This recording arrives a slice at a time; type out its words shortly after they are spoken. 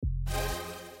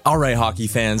All right, hockey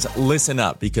fans, listen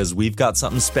up because we've got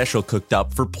something special cooked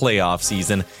up for playoff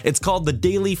season. It's called the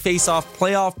Daily Face-Off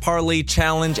Playoff Parlay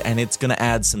Challenge, and it's going to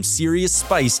add some serious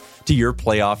spice to your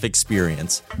playoff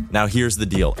experience. Now, here's the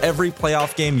deal. Every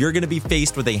playoff game, you're going to be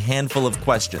faced with a handful of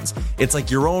questions. It's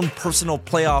like your own personal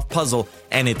playoff puzzle,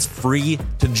 and it's free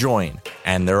to join.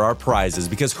 And there are prizes,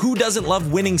 because who doesn't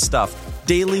love winning stuff?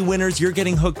 Daily winners, you're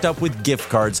getting hooked up with gift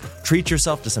cards. Treat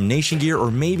yourself to some Nation gear or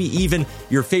maybe even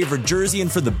your favorite jersey.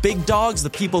 And for the big dogs, the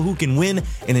people who can win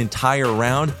an entire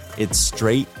round, it's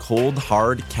straight, cold,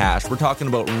 hard cash. We're talking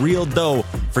about real dough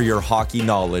for your hockey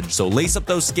knowledge. So lace up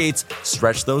those skates,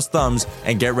 stretch those thumbs,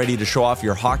 and get ready to show off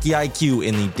your hockey IQ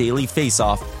in the Daily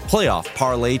Face-Off Playoff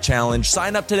Parlay Challenge.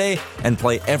 Sign up today and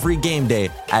play every game day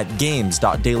at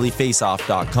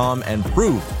games.dailyfaceoff.com and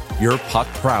prove your puck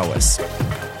prowess.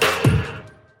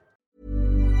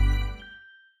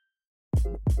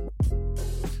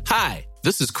 Hi,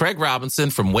 this is Craig Robinson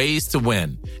from Ways to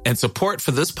Win, and support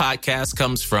for this podcast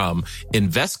comes from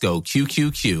Invesco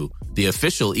QQQ, the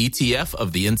official ETF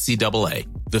of the NCAA.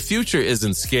 The future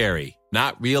isn't scary.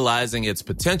 Not realizing its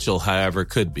potential, however,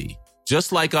 could be.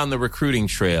 Just like on the recruiting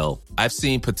trail, I've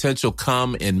seen potential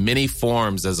come in many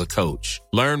forms as a coach.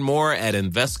 Learn more at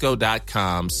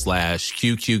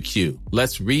Invesco.com/QQQ.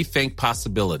 Let's rethink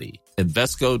possibility.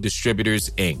 Invesco Distributors,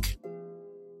 Inc.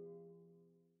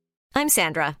 I'm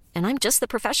Sandra, and I'm just the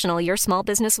professional your small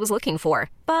business was looking for.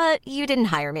 But you didn't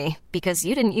hire me because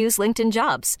you didn't use LinkedIn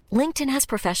Jobs. LinkedIn has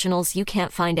professionals you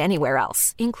can't find anywhere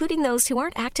else, including those who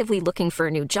aren't actively looking for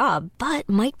a new job, but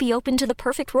might be open to the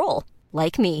perfect role,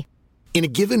 like me. In a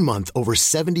given month, over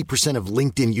 70% of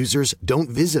LinkedIn users don't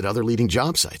visit other leading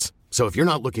job sites. So if you're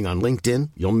not looking on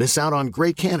LinkedIn, you'll miss out on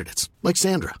great candidates like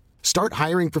Sandra. Start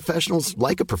hiring professionals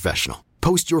like a professional.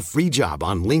 Post your free job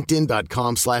on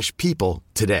linkedin.com/people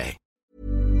today.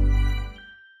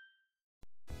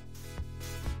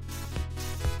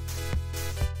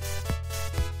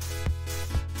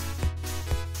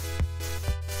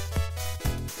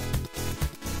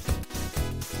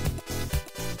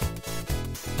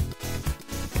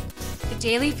 The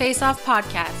Daily Face-Off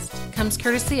podcast comes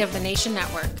courtesy of the Nation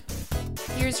Network.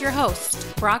 Here's your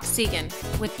host, Brock Segan,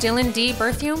 with Dylan D.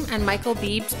 Berthium and Michael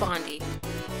Beebs Bondy.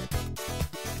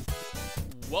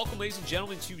 Welcome, ladies and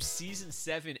gentlemen, to Season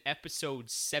 7, Episode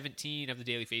 17 of the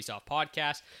Daily Face-Off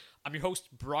podcast. I'm your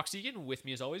host, Brock Segan. With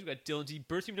me, as always, we've got Dylan D.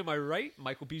 Berthium to my right,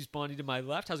 Michael Beebs Bondy to my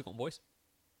left. How's it going, boys?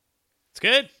 It's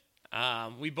good.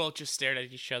 We both just stared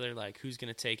at each other like, who's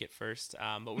going to take it first?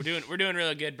 But we're doing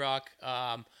really good, Brock.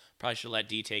 Probably should let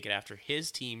D take it after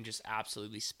his team just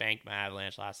absolutely spanked my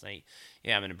Avalanche last night.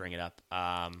 Yeah, I'm going to bring it up.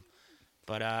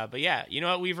 But yeah, you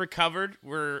know what? We've recovered.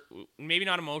 We're maybe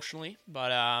not emotionally,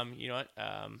 but you know what?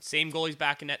 Same goalie's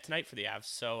back in net tonight for the Avs.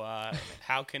 So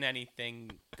how can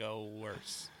anything go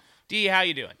worse? D, how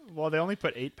you doing? Well, they only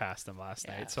put 8 past him last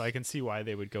night, so I can see why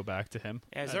they would go back to him.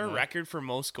 Yeah, is there a record for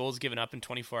most goals given up in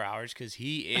 24 hours? Because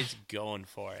he is going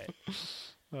for it.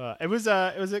 It was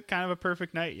a kind of a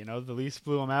perfect night. You know, the Leafs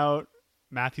blew him out.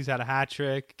 Matthews had a hat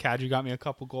trick. Kadri got me a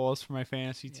couple goals for my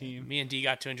fantasy team. Me and D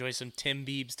got to enjoy some Tim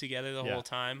Biebs together the whole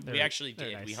time. We actually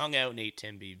did. Nice. We hung out and ate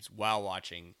Tim Biebs while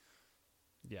watching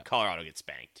Colorado get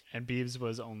spanked. And Biebs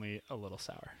was only a little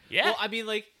sour. Yeah. Well, I mean,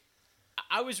 like,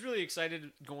 I was really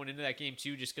excited going into that game,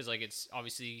 too, just because, like, it's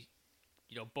obviously,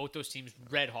 you know, both those teams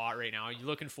red hot right now. You're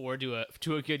looking forward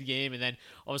to a good game, and then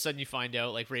all of a sudden you find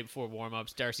out, like, right before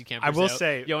warm-ups, Darcy Kemper's I will out,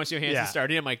 say, Jonas Johansson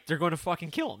starting. I'm like, they're going to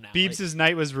fucking kill him now. Biebs'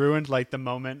 night was ruined, like, the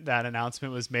moment that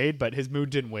announcement was made, but his mood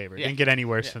didn't waver. It didn't get any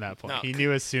worse from that point. No. He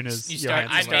knew as soon as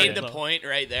I made the point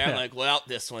right there. I'm like, well,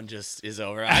 this one just is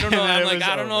over. I don't know.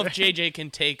 I don't know if JJ can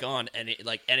take on any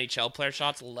like NHL player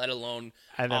shots, let alone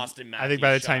Austin Matthews. I think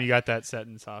by the time you got that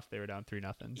sentence off, they were down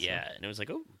 3-0. So. Yeah, and it was like,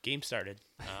 oh, game started.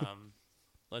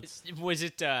 Was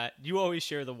it, you always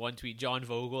share the one tweet, John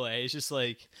Vogel, it's just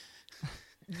like,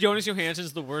 Jonas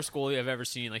Johansson's the worst goalie I've ever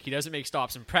seen. Like, he doesn't make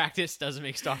stops in practice, doesn't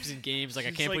make stops in games. Like,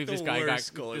 I can't believe this guy got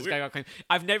claimed.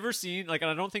 I've never seen, like,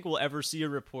 and I don't think we'll ever see a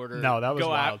reporter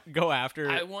go after.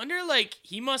 I wonder, like,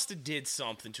 he must have did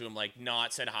something to him, like,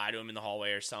 not said hi to him in the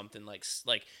hallway or something, like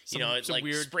you know, it's like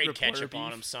weird sprayed ketchup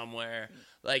on him somewhere.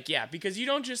 Like, yeah, because you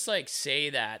don't just, like, say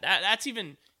that. That's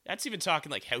even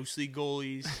talking like house league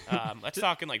goalies. That's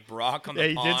talking like Brock on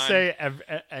the pond. He did say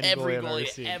every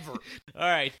goalie ever. All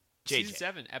right. JJ. Season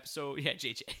 7, episode... Yeah,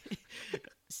 JJ.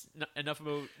 Enough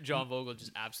about John Vogel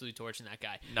just absolutely torching that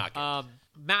guy. Not good.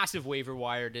 Massive waiver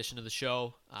wire edition of the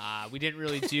show. We didn't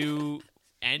really do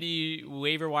any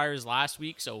waiver wires last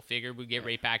week, so figured we'd get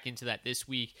right back into that this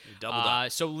week. Doubled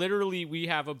up. So literally, we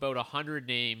have about 100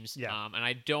 names, Yeah. and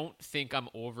I don't think I'm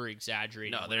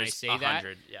over-exaggerating No, when I there's say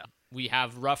 100. that. Yeah. We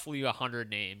have roughly 100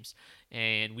 names,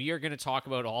 and we are going to talk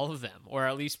about all of them, or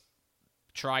at least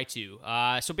try to.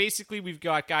 So basically, we've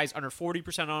got guys under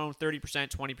 40% owned, 30%,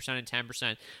 20%, and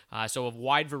 10%. So a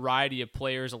wide variety of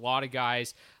players, a lot of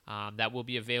guys that will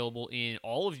be available in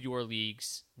all of your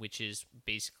leagues, which is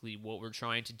basically what we're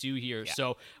trying to do here. Yeah.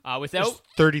 So without There's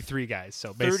 33 guys,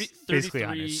 so 30, basically 33,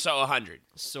 100. So 100.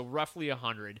 so roughly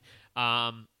 100.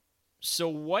 So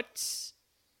what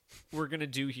we're going to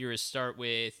do here is start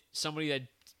with somebody that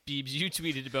Beebs, you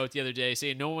tweeted about the other day,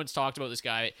 saying no one's talked about this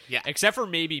guy, except for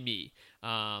maybe me.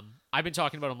 I've been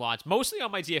talking about him lots, mostly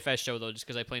on my DFS show though, just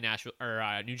because I play Nashville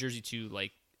or New Jersey 2,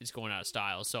 like it's going out of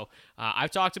style. So I've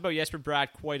talked about Jesper Bratt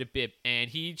quite a bit, and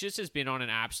he just has been on an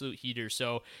absolute heater.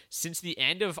 So since the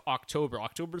end of October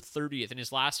 30th, in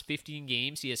his last 15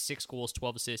 games, he has 6 goals,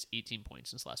 12 assists, 18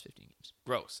 points in his last 15 games.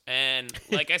 Gross. And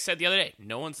like I said the other day,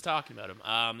 no one's talking about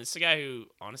him. This is a guy who,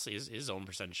 honestly, his own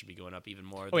percentage should be going up even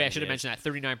more. Oh, yeah, I should have mentioned that.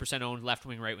 39% owned, left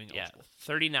wing, right wing. Yeah,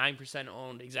 39%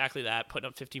 owned, exactly that. Putting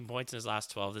up 15 points in his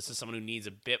last 12. This is someone who needs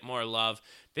a bit more love,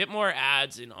 bit more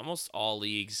ads in almost all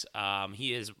leagues.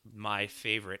 He is my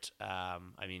favorite. I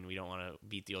mean, we don't want to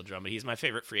beat the old drum, but he's my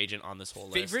favorite free agent on this whole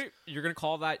list. Favorite? You're going to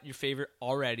call that your favorite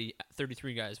already?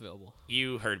 33 guys available.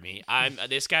 You heard me.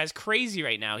 This guy's crazy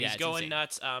right now. He's Yeah, going insane.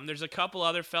 nuts. There's a couple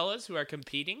other fellas who are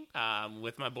competing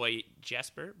with my boy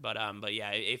Jesper, but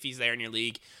yeah, if he's there in your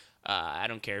league, I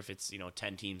don't care if it's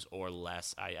 10 teams or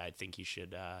less. I think you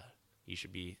should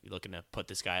be looking to put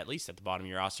this guy at least at the bottom of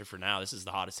your roster for now. This is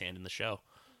the hottest hand in the show,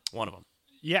 one of them.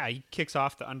 Yeah, he kicks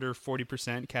off the under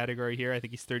 40% category here. I think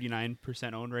he's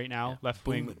 39% owned right now. Yeah. Left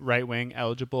wing, right wing,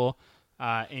 eligible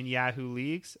in Yahoo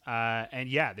leagues. And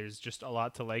yeah, there's just a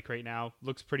lot to like right now.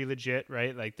 Looks pretty legit,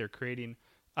 right? Like they're creating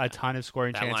a ton of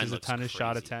scoring chances, a ton of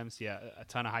shot attempts. Yeah, a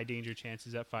ton of high danger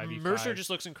chances at 5v5. Mercer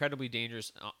just looks incredibly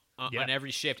dangerous on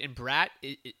every shift. And Bratt,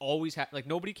 it always like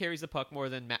nobody carries the puck more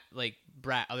than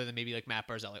Bratt, other than maybe like Matt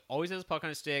Barzal. Like, always has a puck on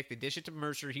his stick. They dish it to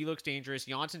Mercer. He looks dangerous.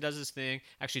 Janssen does his thing.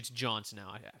 Actually, it's Johnson now.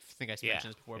 I think I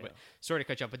mentioned this before, but sorry to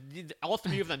cut you off. But all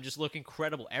three of them just look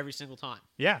incredible every single time.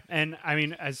 Yeah, and I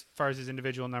mean, as far as his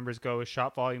individual numbers go, his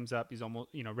shot volume's up. He's almost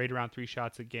right around 3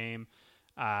 shots a game.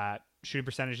 Shooting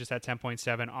percentage is at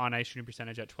 10.7, on ice shooting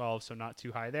percentage at 12, so not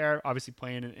too high there. Obviously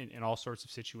playing in all sorts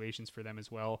of situations for them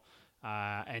as well.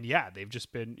 And yeah, they've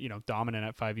just been dominant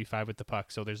at 5v5 with the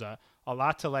puck. So there's a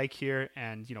lot to like here,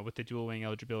 and with the dual wing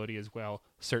eligibility as well,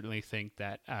 certainly think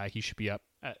that he should be up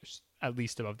at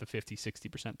least above the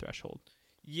 50-60% threshold.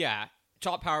 Yeah,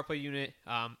 top power play unit.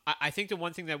 I think the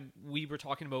one thing that we were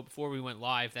talking about before we went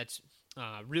live that's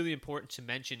really important to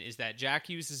mention is that Jack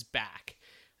Hughes is back.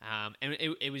 And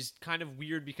it was kind of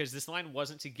weird because this line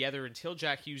wasn't together until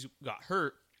Jack Hughes got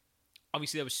hurt.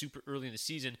 Obviously, that was super early in the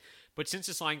season. But since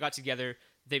this line got together,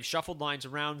 they've shuffled lines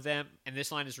around them, and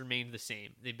this line has remained the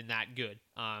same. They've been that good.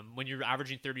 When you're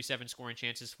averaging 37 scoring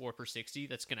chances, 4 per 60,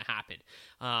 that's going to happen.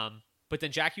 But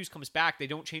then Jack Hughes comes back. They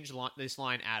don't change this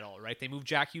line at all, right? They move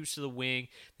Jack Hughes to the wing.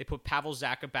 They put Pavel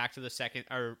Zacha back to the second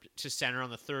or to center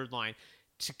on the third line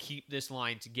to keep this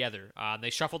line together.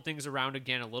 They shuffled things around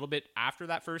again a little bit after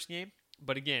that first game.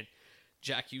 But again,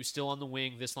 Jack Hughes still on the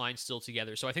wing. This line's still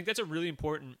together. So I think that's a really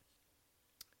important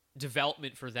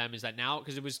development for them, is that now,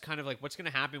 because it was kind of like, what's going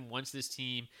to happen once this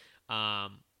team,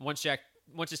 once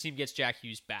this team gets Jack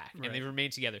Hughes back, and they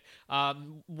remain together.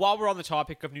 While we're on the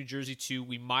topic of New Jersey 2,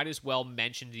 we might as well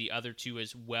mention the other two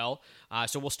as well.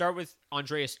 So we'll start with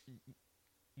Andreas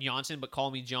Janssen, but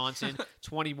call me Johnson.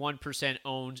 21%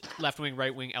 owned, left wing,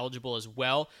 right wing eligible as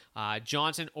well.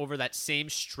 Johnson over that same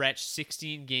stretch,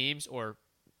 16 games, or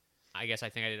I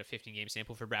think I did a 15 game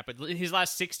sample for Brad, but his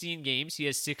last 16 games, he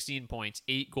has 16 points,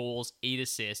 8 goals, 8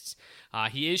 assists.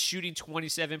 He is shooting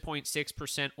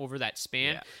 27.6% over that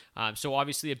span. Yeah. So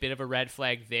obviously a bit of a red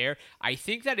flag there. I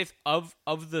think that if of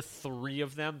the three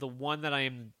of them, the one that I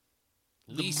am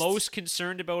the most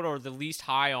concerned about or the least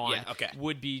high on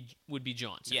would be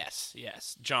Johnson.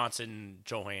 Yes. Johnson,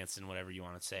 Johansson, whatever you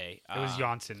want to say. It was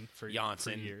Janssen for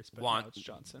years, but now it's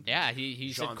Johnson. Yeah,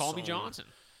 he said, call me Johnson.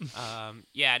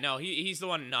 He's the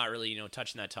one not really,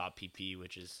 touching that top PP,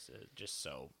 which is just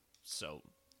so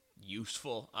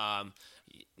useful.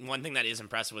 One thing that is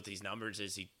impressive with these numbers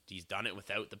is he's done it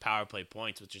without the power play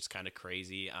points, which is kind of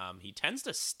crazy. He tends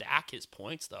to stack his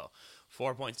points, though.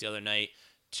 4 points the other night,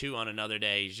 2 on another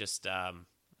day. He's just I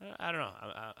don't know.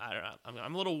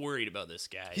 I'm a little worried about this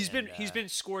guy. He's been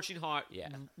scorching hot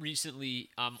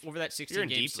recently. Over that 16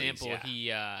 game sample,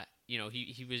 he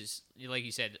was, like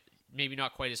you said, maybe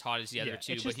not quite as hot as the other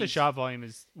two. It's but just the shot volume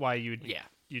is why you'd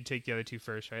take the other two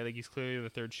first, right? Like he's clearly the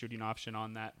third shooting option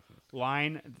on that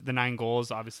line. The 9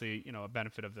 goals, obviously, a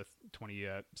benefit of the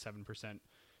 27%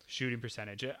 shooting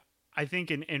percentage. I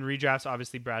think in redrafts,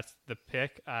 obviously Brad's the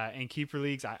pick. In keeper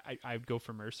leagues, I'd go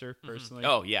for Mercer personally.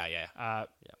 Oh yeah.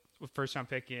 First round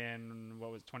pick in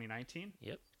 2019?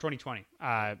 Yep. 2020.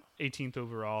 18th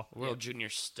overall. World Junior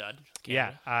stud.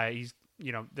 Canada. He's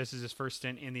this is his first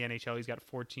stint in the NHL. He's got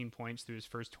 14 points through his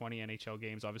first 20 NHL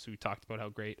games. Obviously, we talked about how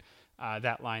great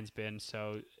that line's been.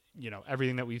 So,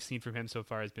 everything that we've seen from him so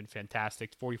far has been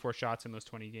fantastic. 44 shots in those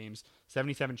 20 games,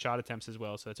 77 shot attempts as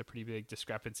well. So that's a pretty big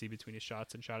discrepancy between his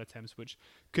shots and shot attempts, which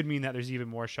could mean that there's even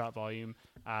more shot volume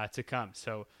to come.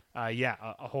 So,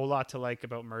 a whole lot to like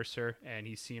about Mercer, and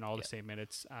he's seeing all the same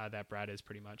minutes that Brad is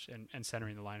pretty much, and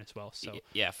centering the line as well. So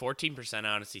 14% I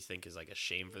honestly think is like a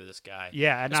shame for this guy.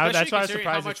 Yeah, and that's why I was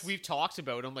surprised how much we've talked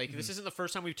about him. Like this isn't the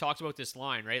first time we've talked about this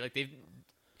line, right? Like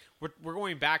we're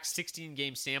going back 16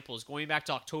 game samples, going back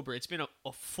to October. It's been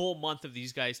a full month of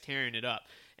these guys tearing it up.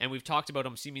 And we've talked about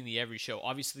him seemingly every show.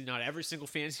 Obviously, not every single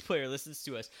fantasy player listens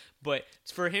to us, but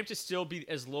for him to still be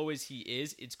as low as he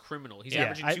is, it's criminal. He's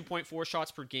averaging 2.4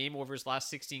 shots per game over his last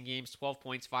 16 games, 12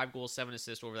 points, 5 goals, 7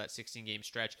 assists over that 16-game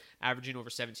stretch, averaging over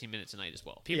 17 minutes a night as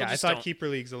well. I thought keeper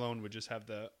leagues alone would just have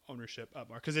the ownership up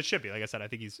more, because it should be. Like I said, I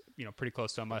think he's pretty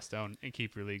close to a must-own in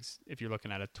keeper leagues if you're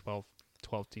looking at a 12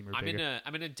 team or bigger.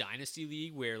 I'm in a dynasty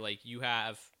league where like you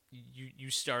have you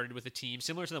started with a team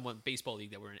similar to the one baseball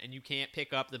league that we're in, and you can't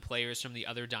pick up the players from the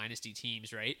other dynasty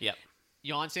teams, right? Yep.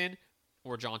 Johnson,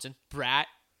 Bratt,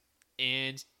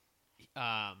 and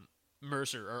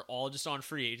Mercer are all just on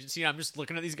free agency. I'm just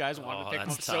looking at these guys wanting to pick them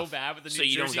up so bad, but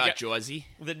you don't got Josie?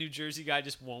 The New Jersey guy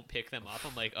just won't pick them up.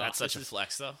 I'm like, that's such a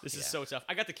flex, though. This is so tough.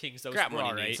 I got the Kings, though. Crap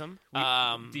money needs them.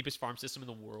 Deepest farm system in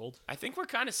the world. I think we're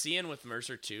kind of seeing with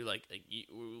Mercer, too, like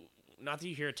not that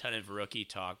you hear a ton of rookie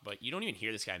talk, but you don't even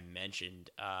hear this guy mentioned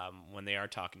when they are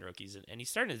talking to rookies, and he's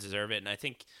starting to deserve it. And I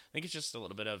think it's just a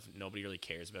little bit of nobody really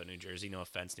cares about New Jersey. No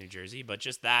offense, New Jersey, but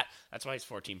just that's why he's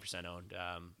 14% owned.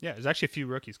 There's actually a few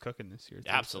rookies cooking this year,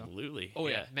 too, absolutely. So. Oh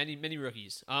yeah, many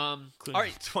rookies. All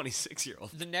right,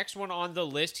 26-year-old. The next one on the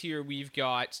list here, we've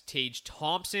got Tage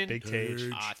Thompson. Big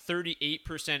Tage.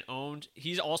 38% owned.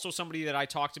 He's also somebody that I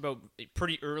talked about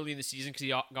pretty early in the season because he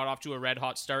got off to a red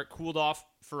hot start, cooled off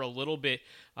for a little bit,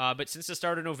 but since the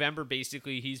start of November,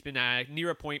 basically, he's been at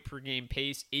near a point per game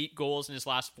pace, 8 goals in his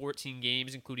last 14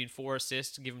 games, including 4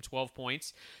 assists to give him 12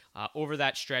 points over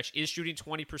that stretch. Is shooting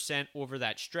 20% over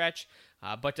that stretch,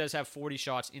 but does have 40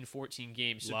 shots in 14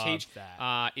 games. So Tage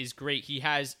is great.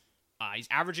 He's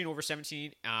averaging over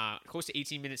 17, close to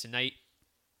 18 minutes a night.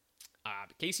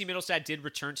 Casey Middlestad did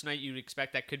return tonight. You'd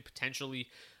expect that could potentially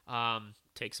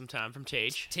take some time from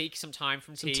Tage. Some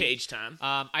Tage time.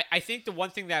 I think the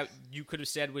one thing that you could have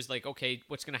said was like, okay,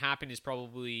 what's going to happen is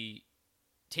probably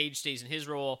Tage stays in his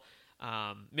role.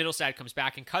 Middlestad comes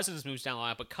back and Cousins moves down the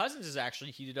line, but Cousins is actually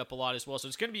heated up a lot as well. So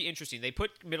it's going to be interesting. They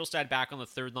put Middlestad back on the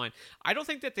third line. I don't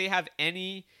think that they have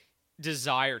any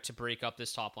desire to break up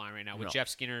this top line right now with Jeff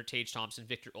Skinner, Tage Thompson,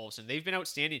 Victor Olofsson. They've been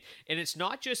outstanding, and it's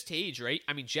not just Tage, right?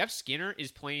 I mean, Jeff Skinner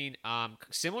is playing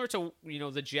similar to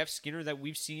the Jeff Skinner that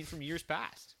we've seen from years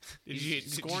past. Did you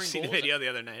see the video the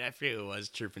other night? I forget who it was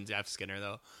chirping Jeff Skinner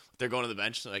though. They're going to the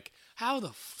bench. They're like, "How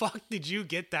the fuck did you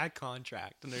get that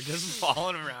contract?" And they're just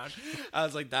falling around. I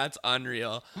was like, "That's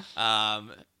unreal."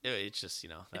 It's just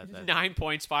 9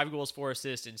 points, 5 goals, 4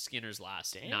 assists in Skinner's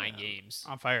last 9 games.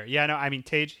 On fire. Yeah, no, I mean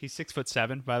Tage, he's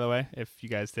 6'7", by the way. If you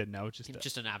guys didn't know,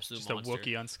 just an absolute monster. A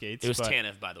Wookiee on skates. It was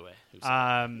Tanev, by the way.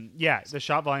 The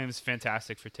shot volume is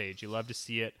fantastic for Tage. You love to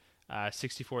see it.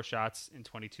 64 shots in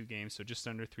 22 games, so just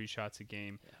under 3 shots a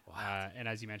game. Yeah, wow. And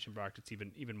as you mentioned, Brock, it's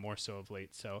even more so of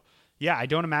late. So, yeah, I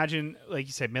don't imagine, like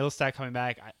you said, Middlestad coming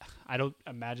back. I don't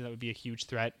imagine that would be a huge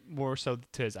threat, more so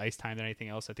to his ice time than anything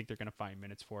else. I think they're going to find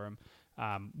minutes for him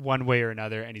one way or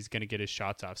another, and he's going to get his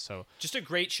shots off. So just a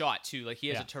great shot, too. Like, he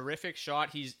has a terrific shot.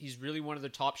 He's really one of the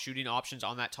top shooting options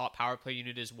on that top power play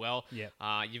unit as well.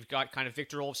 Yeah. You've got kind of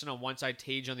Victor Olofsson on one side,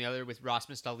 Tage on the other with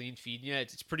Rasmus Dahlin feeding you.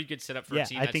 It's a pretty good setup for a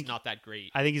team that's not that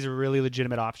great. I think he's a really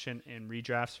legitimate option in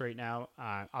redrafts right now.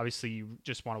 Obviously, you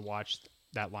just want to watch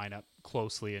that lineup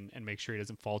closely and make sure he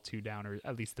doesn't fall too down, or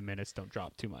at least the minutes don't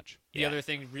drop too much. The other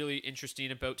thing really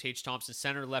interesting about Tage Thompson,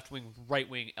 center, left wing, right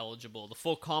wing eligible, the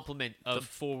full complement of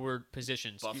forward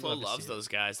positions. Buffalo loves those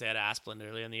guys. They had Asplund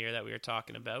earlier in the year that we were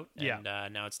talking about, and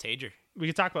now it's Tager. We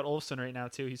could talk about Olofsson right now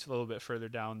too. He's a little bit further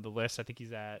down the list. I think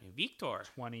he's at Victor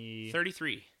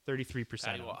 33%.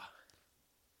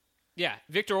 Yeah,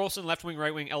 Victor Olofsson, left wing,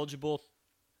 right wing eligible.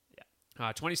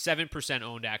 27%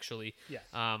 owned, actually. Yes.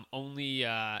 Only,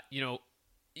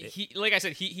 like I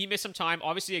said, he missed some time.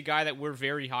 Obviously, a guy that we're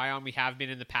very high on. We have been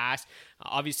in the past.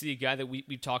 Obviously, a guy that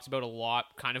we've talked about a lot,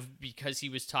 kind of because he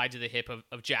was tied to the hip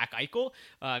of Jack Eichel.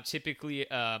 Typically,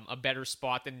 a better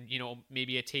spot than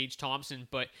maybe a Tage Thompson.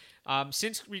 But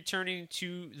since returning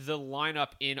to the lineup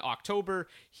in October,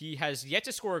 he has yet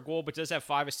to score a goal, but does have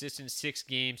 5 assists in 6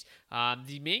 games.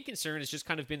 The main concern has just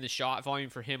kind of been the shot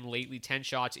volume for him lately. 10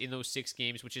 shots in those 6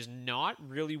 games, which is not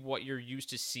really what you're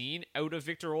used to seeing out of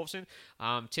Victor Olofsson.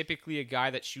 Typically a guy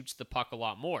that shoots the puck a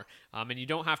lot more. And you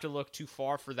don't have to look too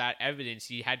far for that evidence.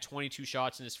 He had 22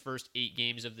 shots in his first 8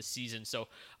 games of the season. So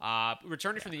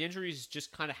returning from the injuries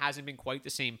just kind of hasn't been quite the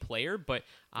same player. But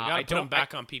I don't put him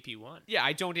back on PP1. Yeah,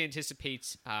 I don't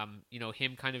anticipate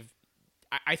him kind of.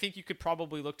 I think you could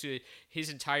probably look to his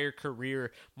entire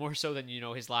career more so than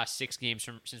his last 6 games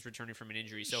since returning from an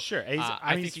injury. So sure,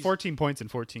 he's 14 points in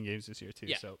 14 games this year too.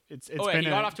 Yeah. So it's he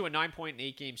got off to a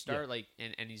 9.8 game start,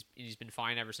 and he's been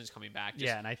fine ever since coming back.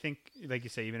 And I think, like you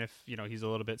say, even if he's a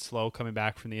little bit slow coming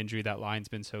back from the injury, that line's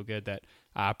been so good that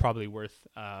probably worth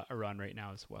a run right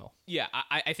now as well. Yeah,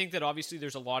 I think that obviously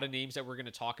there's a lot of names that we're going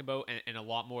to talk about, and a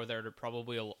lot more that are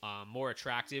probably more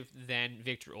attractive than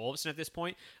Victor Olofsson at this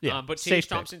point. Yeah, but Tage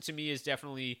Thompson to me is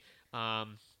definitely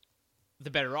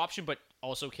the better option, but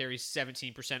also carries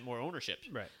 17% more ownership.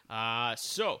 Right.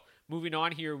 So moving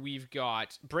on here, we've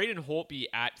got Braden Holtby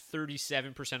at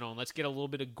 37% owned. Let's get a little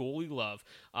bit of goalie love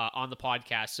on the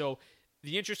podcast. So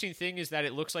the interesting thing is that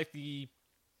it looks like the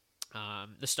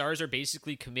Stars are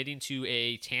basically committing to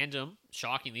a tandem.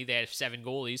 Shockingly, they have 7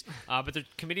 goalies, but they're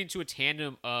committing to a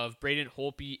tandem of Braden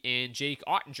Holtby and Jake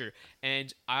Ottinger.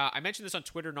 And I mentioned this on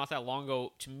Twitter not that long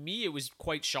ago. To me, it was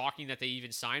quite shocking that they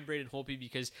even signed Braden Holtby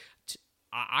because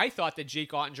I thought that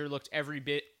Jake Ottinger looked every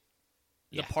bit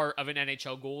the part of an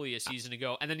NHL goalie a season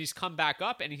ago, and then he's come back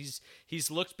up and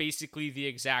he's looked basically the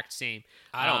exact same.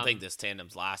 I don't think this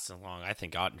tandem's lasting long. I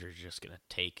think Ottinger's just going to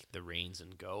take the reins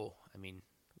and go. I mean,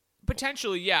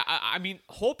 potentially, yeah. I mean,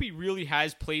 Holtby really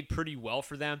has played pretty well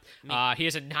for them. He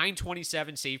has a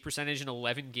 .927 save percentage in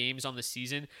 11 games on the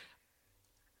season.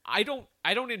 I don't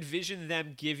envision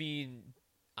them giving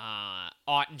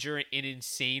Ottinger an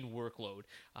insane workload.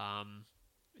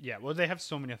 Yeah, well, they have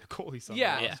so many other goalies on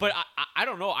but I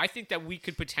don't know. I think that we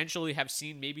could potentially have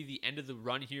seen maybe the end of the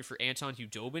run here for Anton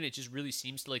Khudobin. It just really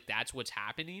seems like that's what's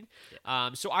happening.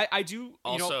 Yeah. So I do...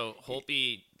 Also,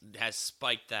 Holtby has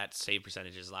spiked that save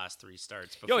percentage his last 3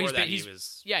 starts. Before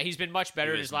he's been much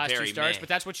better in his last 2 starts, but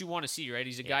that's what you want to see, right?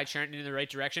 He's a guy trending in the right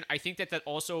direction. I think that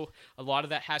also, a lot of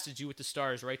that has to do with the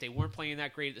Stars, right? They weren't playing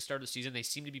that great at the start of the season. They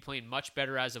seem to be playing much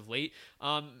better as of late.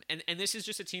 And this is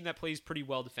just a team that plays pretty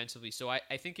well defensively. So I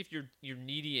think if you're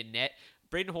needy in net,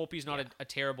 Braden Holtby is not a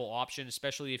terrible option,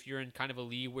 especially if you're in kind of a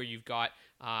league where you've got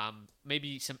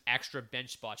maybe some extra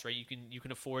bench spots, right? You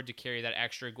can afford to carry that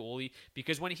extra goalie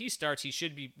because when he starts, he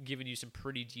should be giving you some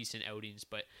pretty decent outings.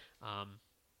 But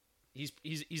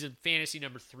he's a fantasy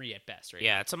number 3 at best, right?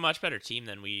 Yeah, it's a much better team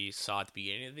than we saw at the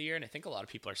beginning of the year, and I think a lot of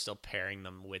people are still pairing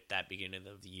them with that beginning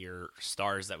of the year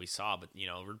Stars that we saw. But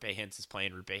Roope Hintz is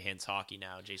playing Roope Hintz hockey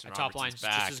now. Jason top Robertson's line's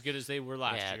back, just as good as they were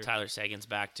last year. Tyler Seguin's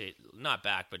back to not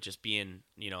back, but just being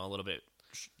a little bit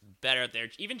better out there.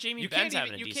 Even Jamie Benn's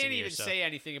having a decent year. You can't even say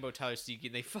anything about Tyler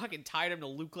Seguin. They fucking tied him to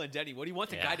Luke Glendening. What do you want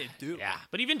the guy to do? Yeah,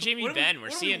 but even Jamie Benn, we're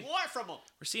seeing what from him?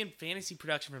 We're seeing fantasy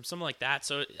production from someone like that.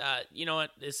 So you know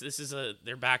what? This is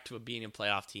they're back to being a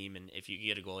playoff team, and if you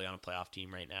get a goalie on a playoff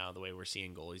team right now, the way we're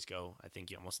seeing goalies go, I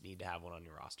think you almost need to have one on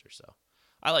your roster. So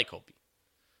I like Holtby.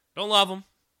 Don't love him,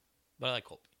 but I like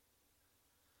Holtby.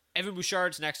 Evan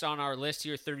Bouchard's next on our list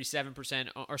here,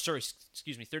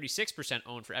 36%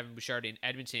 owned for Evan Bouchard in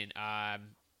Edmonton. A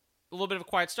little bit of a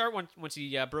quiet start once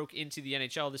he broke into the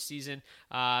NHL this season,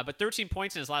 but 13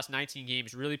 points in his last 19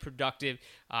 games, really productive.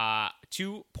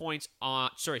 2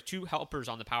 helpers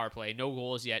on the power play, no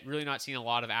goals yet. Really not seeing a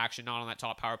lot of action, not on that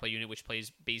top power play unit, which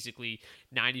plays basically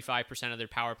 95% of their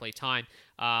power play time.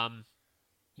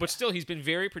 But still, he's been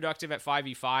very productive at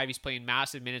 5v5. He's playing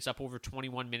massive minutes, up over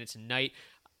 21 minutes a night.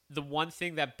 The one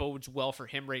thing that bodes well for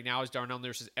him right now is Darnell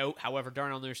Nurse is out. However,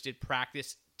 Darnell Nurse did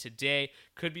practice today,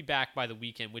 could be back by the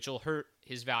weekend, which will hurt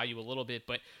his value a little bit.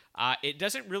 But it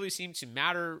doesn't really seem to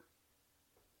matter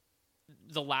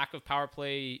the lack of power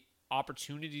play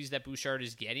opportunities that Bouchard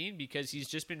is getting because he's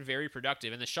just been very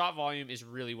productive. And the shot volume is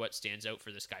really what stands out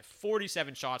for this guy.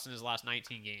 47 shots in his last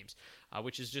 19 games.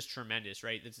 which is just tremendous,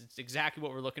 right? It's exactly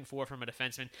what we're looking for from a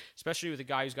defenseman, especially with a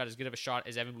guy who's got as good of a shot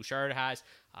as Evan Bouchard has.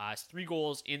 3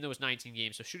 goals in those 19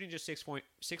 games, so shooting just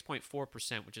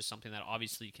 6.4%, which is something that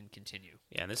obviously can continue.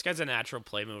 Yeah, and this guy's a natural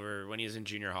play mover. When he was in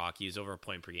junior hockey, he was over a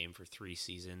point per game for 3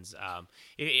 seasons.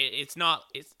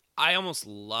 I almost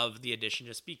love the addition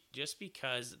just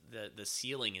because the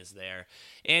ceiling is there,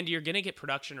 and you're gonna get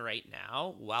production right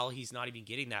now while he's not even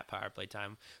getting that power play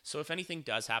time. So if anything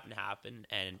does happen,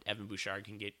 and Evan Bouchard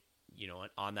can get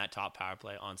on that top power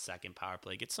play, on second power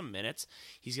play, get some minutes,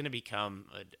 he's going to become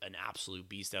an absolute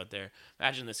beast out there.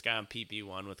 Imagine this guy on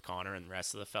PP1 with Connor and the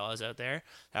rest of the fellas out there.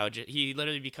 He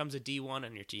literally becomes a D1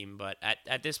 on your team. But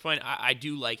at this point, I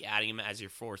do like adding him as your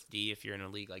 4th D if you're in a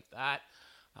league like that.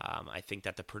 I think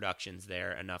that the production's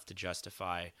there enough to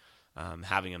justify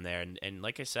having him there. And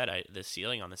like I said, the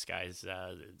ceiling on this guy is,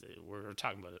 we're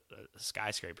talking about a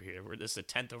skyscraper here. This is a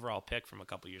 10th overall pick from a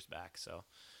couple years back. So,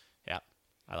 yeah.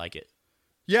 I like it.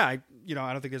 Yeah, I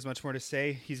don't think there's much more to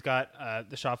say. He's got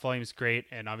the shot volume is great,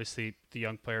 and obviously the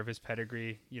young player of his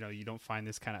pedigree. You don't find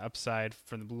this kind of upside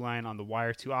from the blue line on the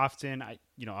wire too often.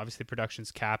 Obviously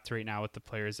production's capped right now with the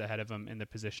players ahead of him in the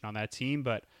position on that team,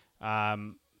 but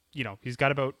he's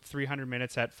got about 300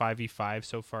 minutes at 5v5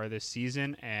 so far this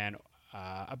season, and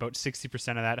about 60%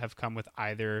 of that have come with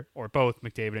either or both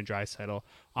McDavid and Draisaitl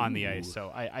on the ice.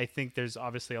 So I think there's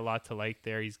obviously a lot to like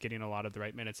there. He's getting a lot of the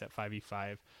right minutes at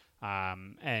 5v5.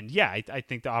 And yeah, I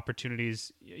think the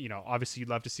opportunities, obviously you'd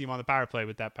love to see him on the power play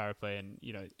with that power play, and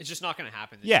it's just not going to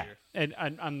happen this year. And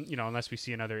unless we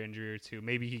see another injury or two,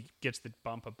 maybe he gets the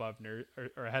bump above Nurse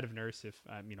or ahead of Nurse if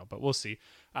but we'll see.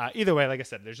 Either way, like I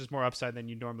said, there's just more upside than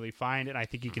you normally find, and I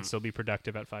think he can still be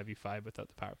productive at 5v5 without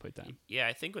the power play time. Yeah,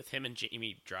 I think with him and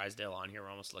Jamie Drysdale on here, we're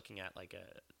almost looking at like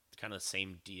a kind of the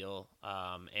same deal.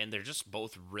 And they're just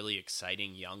both really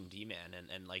exciting young D-men,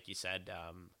 and like you said,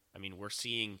 we're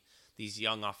seeing these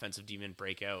young offensive D-men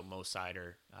break out. Mo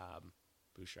Seider,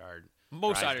 Bouchard.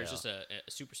 Mo Seider is just a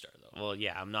superstar, though. Well,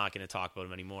 yeah, I'm not going to talk about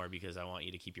him anymore because I want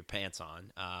you to keep your pants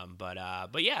on. But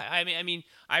yeah,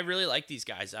 I really like these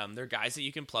guys. They're guys that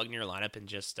you can plug in your lineup and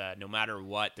just no matter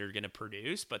what, they're going to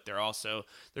produce. But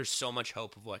there's so much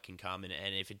hope of what can come, and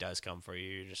if it does come for you,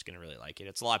 you're just going to really like it.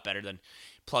 It's a lot better than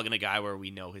plugging a guy where we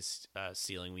know his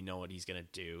ceiling, we know what he's going to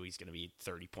do. He's going to be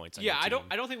 30 points on your team.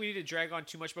 I don't think we need to drag on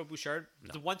too much about Bouchard.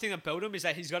 No. The one thing about him is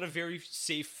that he's got a very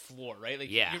safe floor, right?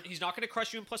 He's not going to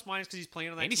crush you in plus minus because he's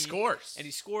playing on that team. And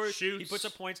he scores. Shoots. He puts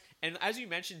up points. And as you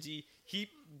mentioned,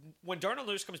 when Darnell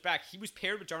Nurse comes back, he was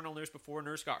paired with Darnell Nurse before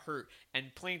Nurse got hurt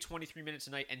and playing 23 minutes a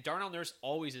night. And Darnell Nurse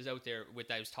always is out there with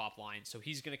those top lines, so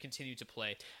he's going to continue to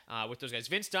play with those guys.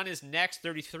 Vince Dunn is next,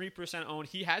 33% owned.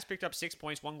 He has picked up 6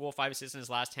 points, 1 goal, 5 assists in his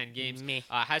last 10 games.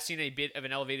 Has seen a bit of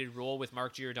an elevated role with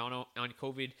Mark Giordano on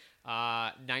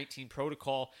COVID-19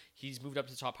 protocol. He's moved up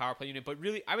to the top power play unit. But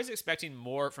really, I was expecting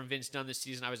more from Vince Dunn this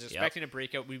season. I was expecting a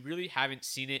breakout. We really haven't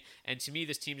seen it. And to me,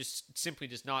 this team just simply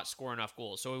does not score enough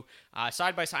goals. So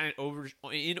side by side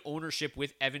in ownership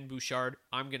with Evan Bouchard,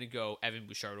 I'm going to go Evan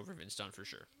Bouchard over Vince Dunn for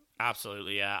sure.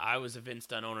 Absolutely, yeah. I was a Vince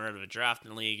Dunn owner out of a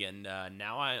drafting league, and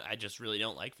now I just really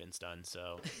don't like Vince Dunn.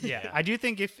 So yeah, I do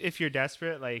think if you're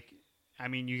desperate,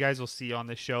 you guys will see on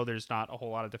this show, there's not a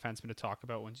whole lot of defensemen to talk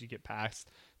about once you get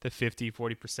past the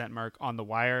 50-40% mark on the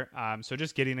wire. So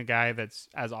just getting a guy that's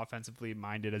as offensively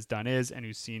minded as Dunn is and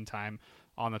who's seen time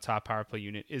on the top power play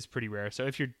unit is pretty rare. So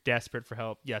if you're desperate for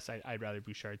help, yes, I'd rather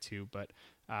Bouchard too. But,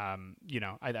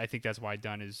 I think that's why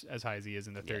Dunn is as high as he is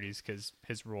in the 30s because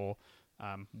his role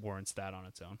warrants that on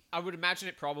its own. I would imagine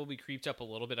it probably creeped up a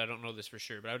little bit. I don't know this for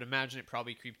sure, but I would imagine it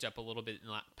probably creeped up a little bit in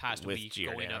the past week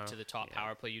going up to the top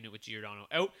power play unit with Giordano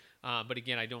out. But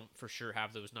again, I don't for sure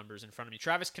have those numbers in front of me.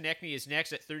 Travis Konechny is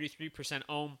next at 33%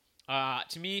 owned.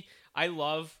 To me, I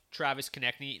love Travis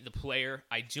Konechny, the player.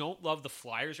 I don't love the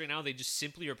Flyers right now. They just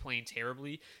simply are playing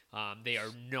terribly. They are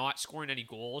not scoring any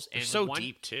goals. They're so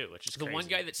deep, too, which is the crazy. one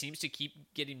guy that seems to keep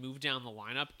getting moved down the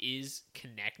lineup is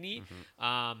Konechny.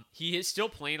 Mm-hmm. He is still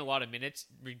playing a lot of minutes,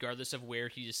 regardless of where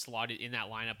he is slotted in that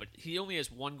lineup, but he only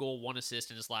has 1 goal, 1 assist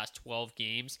in his last 12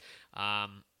 games.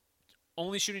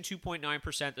 Only shooting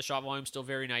 2.9%. The shot volume is still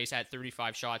very nice at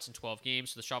 35 shots in 12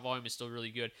 games, so the shot volume is still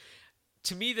really good.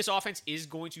 To me, this offense is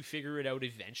going to figure it out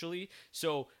eventually.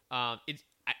 So I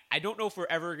don't know if we're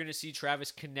ever going to see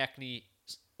Travis Konechny's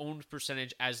owned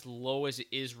percentage as low as it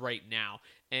is right now.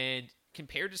 And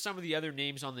compared to some of the other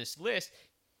names on this list,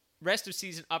 rest of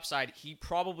season upside, he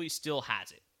probably still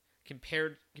has it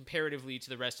comparatively to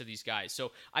the rest of these guys.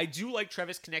 So I do like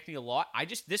Travis Konechny a lot.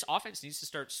 This offense needs to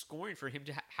start scoring for him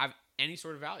to have any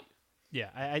sort of value.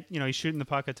 Yeah, he's shooting the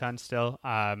puck a ton still.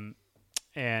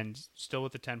 and still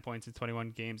with the 10 points in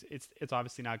 21 games, it's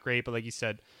obviously not great, but like you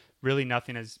said, really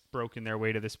nothing has broken their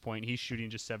way to this point. He's shooting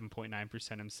just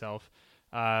 7.9% himself.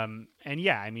 And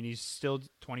yeah, I mean, he's still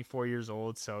 24 years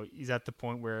old, so he's almost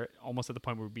at the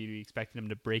point where we'd be expecting him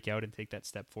to break out and take that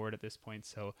step forward at this point.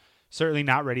 So certainly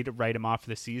not ready to write him off for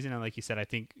the season. And like you said, I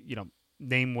think,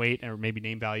 name weight or maybe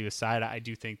name value aside, I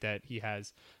do think that he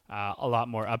has a lot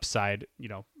more upside,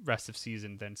 rest of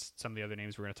season than some of the other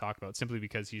names we're going to talk about, simply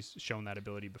because he's shown that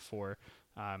ability before,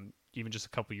 even just a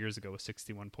couple years ago with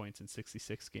 61 points in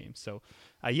 66 games. So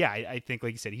I think,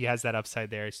 like you said, he has that upside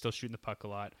there. He's still shooting the puck a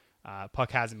lot. Puck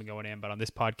hasn't been going in, but on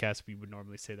this podcast, we would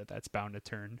normally say that that's bound to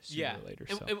turn sooner or later.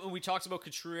 And we talked about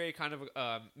Couturier kind of,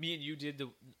 me and you did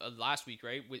the last week,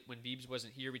 right? When Beebs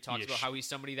wasn't here, we talked about how he's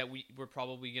somebody that we're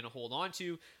probably going to hold on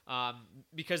to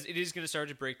because it is going to start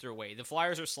to break their way. The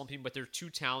Flyers are slumping, but they're too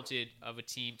talented of a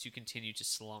team to continue to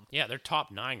slump. Yeah, their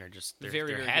top 9 are just they're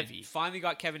very heavy. Good. Finally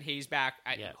got Kevin Hayes back,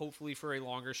 hopefully for a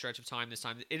longer stretch of time this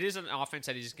time. It is an offense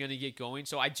that is going to get going,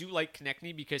 so I do like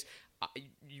Konechny because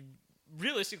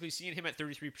realistically, seeing him at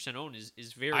 33% owned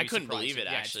is very I couldn't surprising. believe it,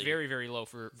 actually. It's very, very low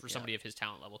for somebody of his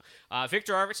talent level.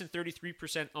 Victor Arvidsson,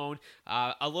 33% owned.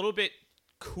 A little bit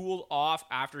cooled off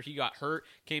after he got hurt.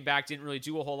 Came back, didn't really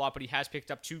do a whole lot, but he has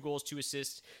picked up 2 goals, 2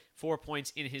 assists, 4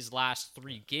 points in his last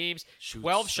 3 games.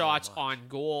 12 shots on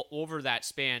goal over that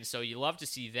span, so you love to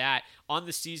see that. On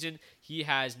the season, he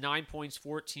has 9 points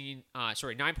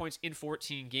in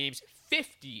 14 games,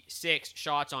 56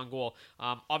 shots on goal.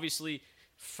 Obviously,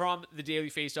 from the Daily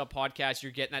Faceoff podcast,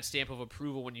 you're getting that stamp of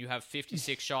approval when you have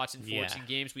 56 shots in 14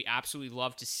 games. We absolutely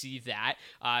love to see that.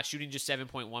 Shooting just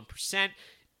 7.1%,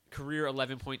 career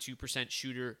 11.2%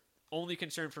 shooter. Only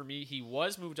concern for me, he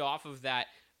was moved off of that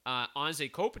Anze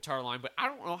Kopitar line, but I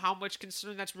don't know how much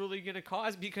concern that's really going to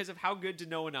cause because of how good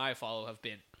Danault and Iafallo have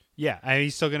been. Yeah,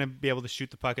 he's still going to be able to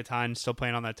shoot the puck a ton, still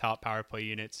playing on that top power play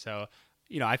unit. So,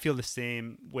 I feel the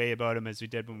same way about him as we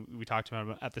did when we talked about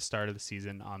him at the start of the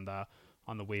season on the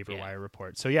waiver wire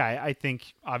report. So I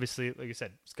think obviously, like I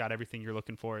said, it's got everything you're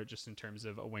looking for just in terms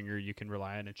of a winger you can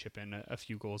rely on and chip in a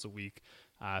few goals a week.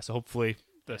 So hopefully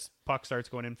the puck starts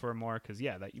going in for him more because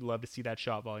that you love to see that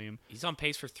shot volume. He's on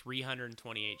pace for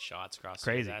 328 shots across.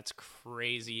 Crazy. That's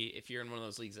crazy. If you're in one of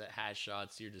those leagues that has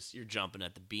shots, you're jumping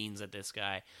at the beans at this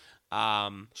guy.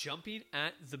 Jumping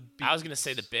at the beans. I was gonna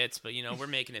say the bits, but we're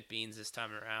making it beans this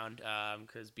time around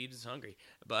because Beebs is hungry.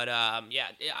 But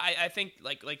I think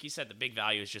like you said, the big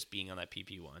value is just being on that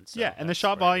PP1. So and the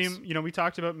shot volume. We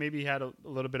talked about maybe he had a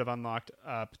little bit of unlocked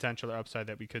potential or upside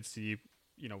that we could see.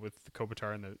 With the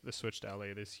Kopitar and the switch to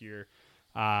LA this year.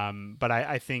 But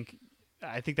I think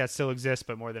that still exists,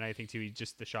 but more than anything too,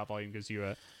 just the shot volume gives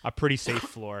you a pretty safe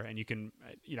floor, and you can,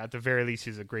 at the very least,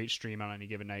 he's a great stream on any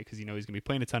given night because he's going to be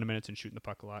playing a ton of minutes and shooting the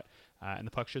puck a lot, and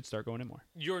the puck should start going in more.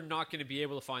 You're not going to be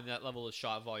able to find that level of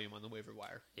shot volume on the waiver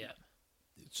wire. Yeah,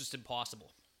 it's just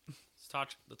impossible.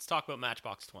 Let's talk about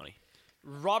Matchbox 20.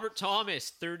 Robert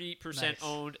Thomas, 30%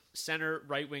 owned, center,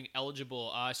 right wing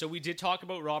eligible. So we did talk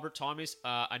about Robert Thomas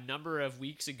a number of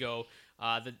weeks ago.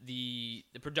 The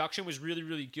production was really,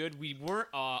 really good. We weren't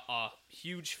a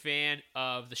huge fan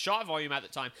of the shot volume at the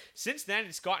time. Since then,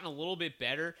 it's gotten a little bit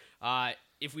better.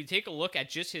 If we take a look at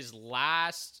just his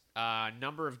last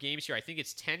number of games here, I think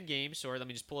it's 10 games. Sorry, let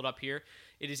me just pull it up here.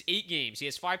 It is 8 games. He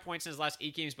has 5 points in his last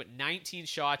 8 games, but 19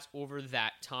 shots over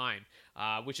that time,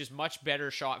 which is much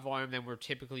better shot volume than we're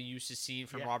typically used to seeing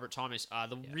from Robert Thomas.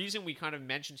 The reason we kind of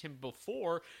mentioned him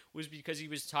before was because he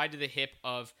was tied to the hip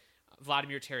of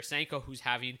Vladimir Tarasenko, who's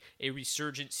having a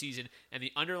resurgent season, and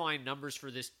the underlying numbers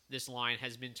for this line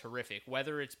has been terrific.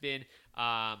 Whether it's been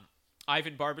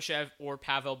Ivan Barbashev or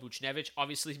Pavel Buchnevich,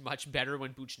 obviously much better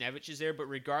when Buchnevich is there, but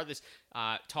regardless,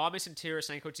 Thomas and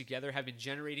Tarasenko together have been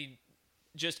generating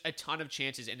just a ton of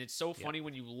chances, and it's so funny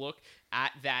when you look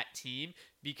at that team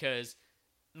because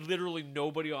literally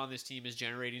nobody on this team is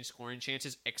generating scoring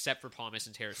chances except for Thomas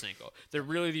and Tarasenko. They're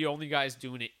really the only guys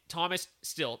doing it. Thomas,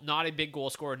 still not a big goal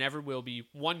scorer, never will be.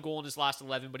 1 goal in his last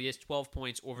 11, but he has 12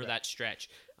 points over that stretch.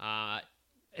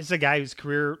 It's a guy whose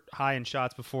career high in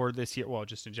shots before this year, well,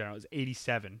 just in general, is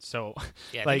 87. So,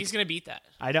 I think he's going to beat that.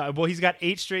 I know. Well, he's got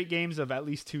 8 straight games of at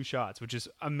least 2 shots, which is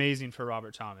amazing for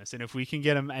Robert Thomas. And if we can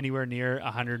get him anywhere near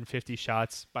 150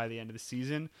 shots by the end of the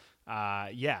season,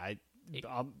 I'm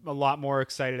a lot more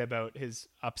excited about his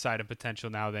upside and potential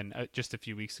now than just a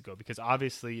few weeks ago. Because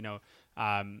obviously,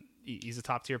 he's a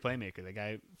top tier playmaker. The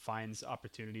guy finds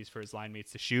opportunities for his line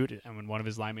mates to shoot, and when one of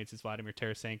his line mates is Vladimir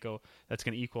Tarasenko, that's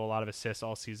going to equal a lot of assists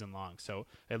all season long. So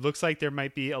it looks like there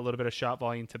might be a little bit of shot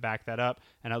volume to back that up,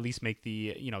 and at least make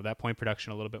the that point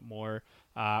production a little bit more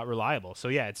reliable. So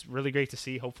yeah, it's really great to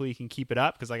see. Hopefully he can keep it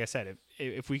up, because like I said,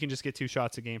 if we can just get 2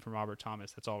 shots a game from Robert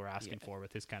Thomas, that's all we're asking for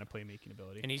with his kind of playmaking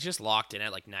ability. And he's just locked in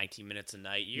at like 19 minutes a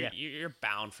night. You're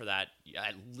bound for that.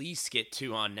 At least get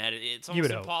 2 on net. It's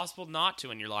almost impossible not to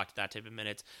when you're locked at that type of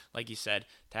minutes. Like you said,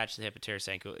 attached to the hip of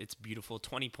Tarasenko, it's beautiful.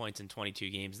 20 points in 22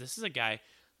 games. This is a guy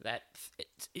that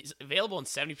is available in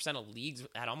 70% of leagues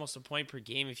at almost a point per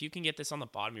game. If you can get this on the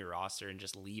bottom of your roster and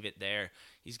just leave it there,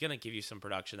 he's going to give you some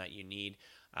production that you need.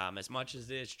 As much as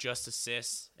it's just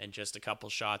assists and just a couple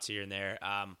shots here and there,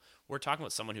 we're talking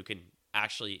about someone who can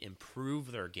actually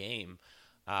improve their game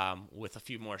with a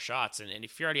few more shots. And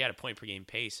if you're already at a point per game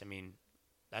pace, I mean,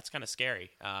 that's kind of scary.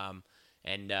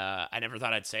 And I never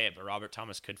thought I'd say it, but Robert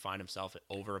Thomas could find himself at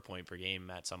over a point per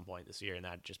game at some point this year, and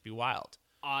that'd just be wild.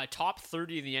 Top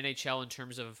 30 in the NHL in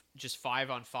terms of just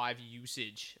 5-on-5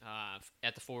 usage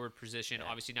at the forward position. Yeah.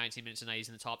 Obviously, 19 minutes a night. He's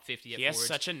in the top 50 at He has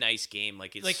such a nice game.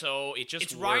 Like it's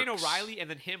works. Ryan O'Reilly and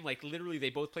then him. Like literally,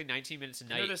 they both play 19 minutes a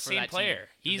night. They're the same player.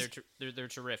 They're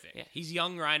terrific. Yeah, he's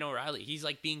young Ryan O'Reilly. He's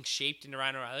like being shaped into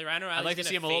Ryan O'Reilly. Ryan O'Reilly's I'd like to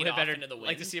see him a little bit better. I'd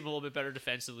like to see him a little bit better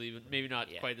defensively, but maybe not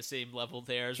quite the same level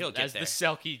there as the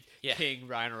Selke King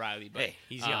Ryan O'Reilly. But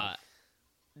he's young.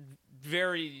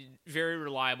 Very, very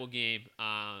reliable game.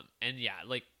 And yeah,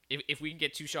 like if we can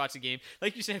get 2 shots a game,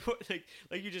 like you said,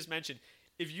 like you just mentioned,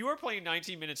 if you are playing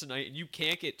 19 minutes a night and you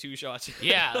can't get 2 shots,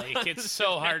 like it's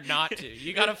so hard not to.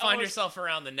 You got to find yourself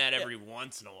around the net every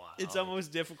once in a while. It's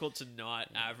almost difficult to not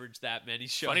average that many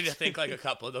shots. Funny to think like a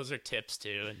couple of those are tips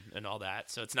too, and all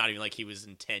that. So it's not even like he was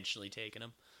intentionally taking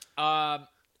them.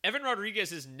 Evan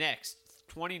Rodriguez is next.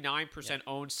 29%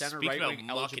 owned, center, Speaking right wing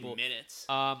eligible. Minutes.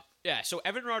 So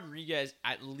Evan Rodriguez,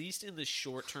 at least in the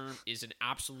short term, is an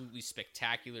absolutely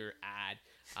spectacular ad.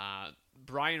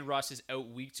 Brian Russ is out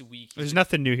week to week. There's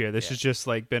nothing new here. This has just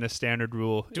like been a standard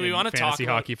rule. Do we want to talk fantasy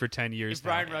hockey for 10 years? If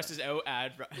Brian Russ is out,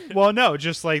 ad. Well, no,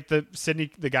 just like the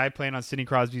guy playing on Sidney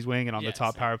Crosby's wing and on the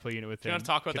top power play unit with him. Do you want to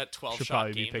talk about that 12 should shot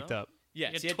probably game, be picked though? up.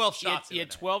 Yes, he had 12 shots. He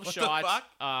had 12 shots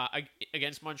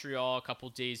against Montreal a couple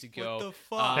days ago. What the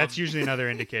fuck? That's usually another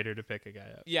indicator to pick a guy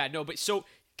up. Yeah, no, but so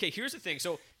okay. Here's the thing.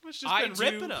 So he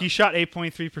shot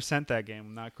 8.3% that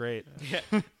game. Not great.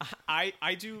 Yeah,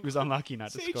 I do. He was unlucky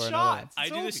not to score another. I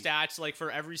do the stats like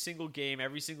for every single game,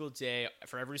 every single day,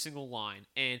 for every single line.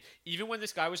 And even when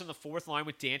this guy was on the 4th line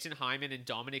with Danton Hyman and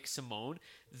Dominic Simone,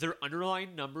 their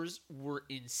underlying numbers were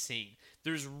insane.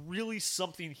 There's really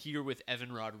something here with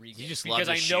Evan Rodriguez because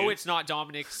I know it's not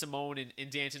Dominic Simone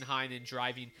and Danton Hyman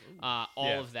driving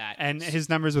all of that. And his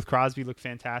numbers with Crosby look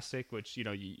fantastic, which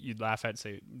you'd laugh at and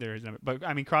say they're his number. But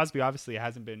I mean, Crosby obviously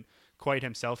hasn't been quite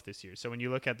himself this year. So when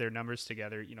you look at their numbers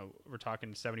together, we're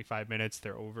talking 75 minutes.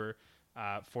 They're over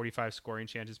 45 scoring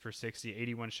chances per 60,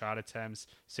 81 shot attempts,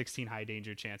 16 high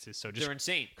danger chances. So just they're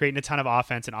insane, creating a ton of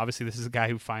offense. And obviously, this is a guy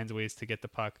who finds ways to get the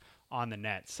puck on the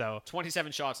net. So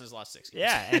 27 shots in his last 6 games.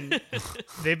 Yeah, and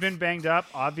they've been banged up,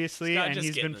 obviously, and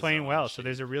he's been playing well. So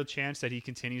there's a real chance that he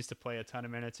continues to play a ton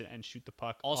of minutes and shoot the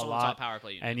puck also a lot. On the top power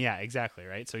play unit. And yeah, exactly,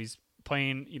 right? So he's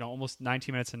playing, almost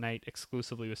 19 minutes a night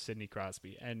exclusively with Sidney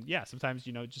Crosby. And yeah, sometimes,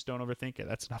 just don't overthink it.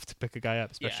 That's enough to pick a guy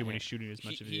up, especially when he's shooting as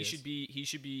much as he is. He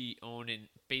should be owned in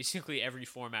basically every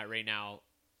format right now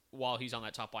while he's on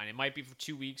that top line. It might be for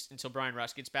 2 weeks until Brian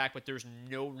Russ gets back, but there's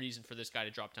no reason for this guy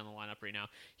to drop down the lineup right now.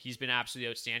 He's been absolutely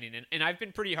outstanding. And I've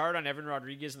been pretty hard on Evan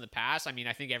Rodriguez in the past. I mean,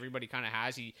 I think everybody kind of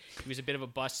has. He was a bit of a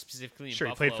bust specifically in Buffalo.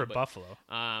 He played for Buffalo.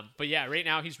 But yeah, right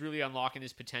now he's really unlocking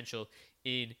his potential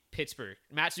in Pittsburgh.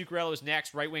 Matt Zuccarello is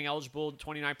next, right wing eligible,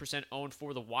 29% owned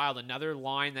for the Wild. Another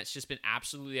line that's just been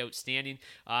absolutely outstanding.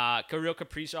 Kirill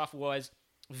Kaprizov was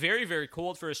very, very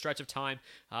cold for a stretch of time.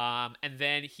 And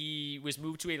then he was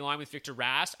moved to a line with Victor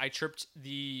Rask. I chirped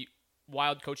the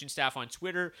Wild coaching staff on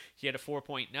Twitter. He had a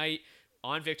 4-point night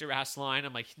on Victor Rask's line.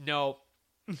 I'm like, no,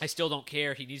 I still don't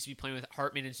care. He needs to be playing with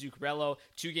Hartman and Zuccarello.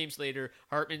 2 games later,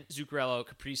 Hartman, Zuccarello,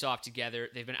 Kaprizov together.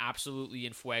 They've been absolutely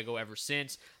in fuego ever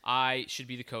since. I should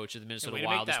be the coach of the Minnesota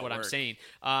Wild is what I'm saying.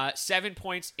 7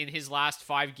 points in his last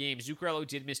 5 games. Zuccarello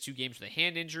did miss 2 games with a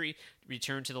hand injury,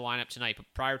 returned to the lineup tonight. But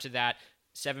prior to that,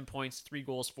 7 points, 3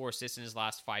 goals, 4 assists in his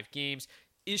last 5 games.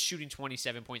 Is shooting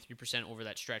 27.3% over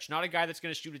that stretch. Not a guy that's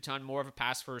going to shoot a ton, more of a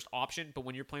pass-first option, but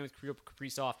when you're playing with Kirill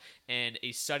Kaprizov and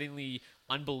a suddenly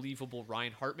unbelievable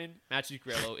Ryan Hartman, Matthew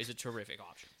Zuccarello is a terrific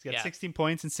option. He's got 16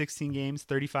 points in 16 games,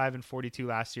 35 and 42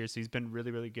 last year, so he's been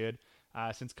really, really good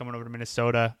since coming over to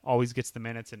Minnesota. Always gets the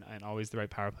minutes and always the right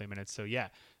power play minutes. So,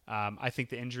 I think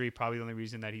the injury probably the only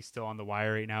reason that he's still on the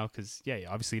wire right now because,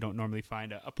 obviously you don't normally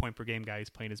find a point-per-game guy who's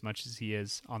playing as much as he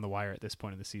is on the wire at this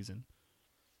point of the season.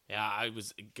 Yeah, I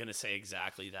was going to say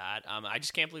exactly that. I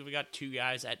just can't believe we got two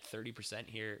guys at 30%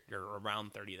 here, or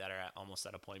around 30 that are almost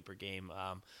at a point per game.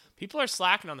 People are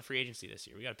slacking on the free agency this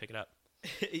year. We got to pick it up.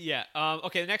 Yeah.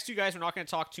 Okay, the next two guys we're not going to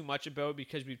talk too much about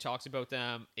because we've talked about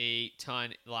them a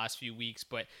ton the last few weeks.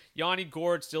 But Yanni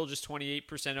Gourde, still just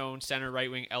 28% owned, center,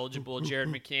 right wing eligible. Jared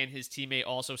McCann, his teammate,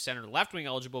 also center, left wing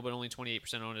eligible, but only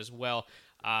 28% owned as well.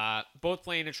 Both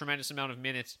playing a tremendous amount of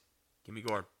minutes. Give me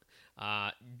Gourde.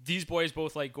 These boys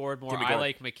both like Gourde more. I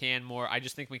like McCann more. I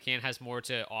just think McCann has more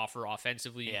to offer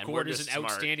offensively. Yeah, Gourde is an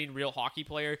outstanding real hockey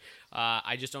player.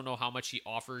 I just don't know how much he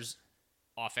offers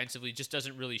offensively. Just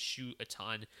doesn't really shoot a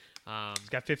ton. He's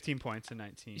got 15 points in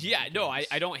 19. Yeah, no,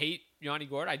 I don't hate Yanni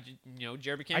Gourde.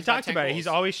 Jared McCann. I talked about it. He's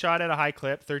always shot at a high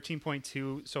clip,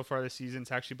 13.2 so far this season.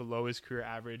 It's actually below his career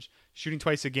average. Shooting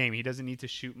twice a game. He doesn't need to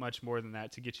shoot much more than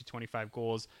that to get you 25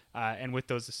 goals. And with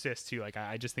those assists too,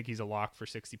 I just think he's a lock for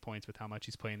 60 points with how much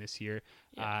he's playing this year,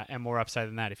 and more upside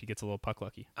than that if he gets a little puck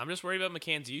lucky. I'm just worried about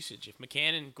McCann's usage. If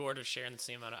McCann and Gourde are sharing the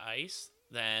same amount of ice,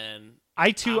 then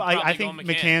I think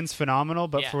McCann's phenomenal,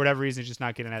 but for whatever reason, he's just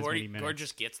not getting as many minutes. Gourde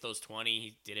just gets those 20.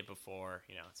 He did it before.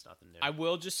 It's nothing new. I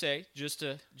will just say, just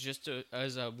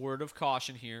as a word of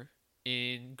caution here,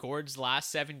 in Gourde's last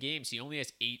 7 games, he only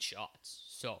has 8 shots.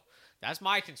 So that's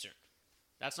my concern.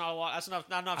 That's not a lot. That's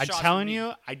not enough shots. I'm telling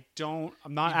you,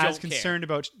 I'm not as concerned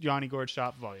about Yanni Gourde's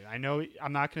shot volume. I know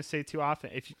I'm not going to say too often.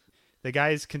 The guy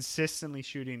is consistently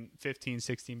shooting 15,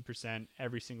 16%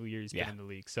 every single year he's been in the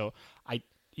league. So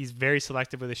he's very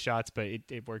selective with his shots, but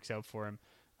it works out for him.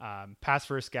 Pass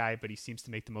first guy, but he seems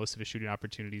to make the most of his shooting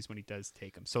opportunities when he does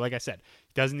take them. So like I said,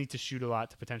 he doesn't need to shoot a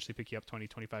lot to potentially pick you up 20,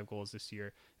 25 goals this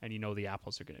year, and the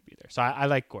apples are going to be there. So I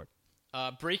like Gourde.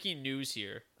 Breaking news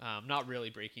here. Not really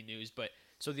breaking news, but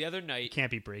so the other night... It can't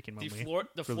be breaking when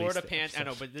the Florida Panthers... I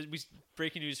know, but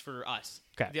breaking news for us.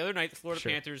 Okay. The other night, the Florida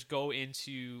Panthers go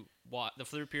into the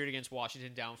third period against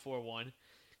Washington down 4-1,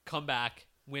 come back,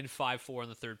 win 5-4 in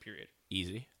the third period.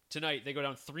 Easy. Tonight, they go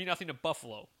down 3-0 to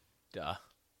Buffalo. Duh.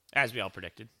 As we all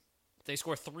predicted. They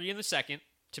score 3 in the second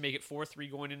to make it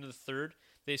 4-3 going into the third.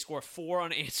 They score 4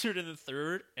 unanswered in the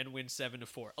third and win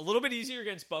 7-4. A little bit easier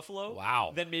against Buffalo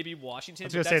than maybe Washington. I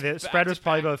was going to say, the spread was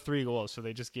probably about 3 goals, so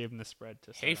they just gave them the spread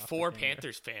to Hey, 4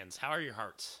 Panthers fans, how are your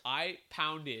hearts? I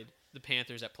pounded the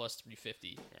Panthers at plus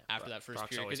 350 after that first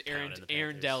period because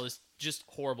Aaron Dell is just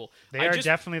horrible. They are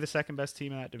definitely the second best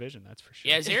team in that division, that's for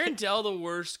sure. Yeah, is Aaron Dell the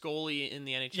worst goalie in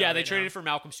the NHL? Yeah, they traded for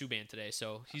Malcolm Subban today,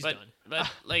 so he's done.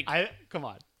 But come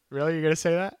on. Really? You're going to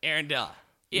say that? Aaron Dell.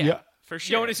 Yeah. For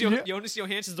sure. Jonas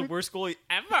Johansson's the worst goalie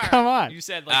ever. Come on. You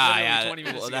said 20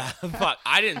 minutes ago. Fuck,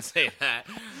 I didn't say that.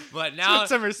 But now, put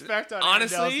some respect on Aaron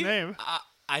Dell's name.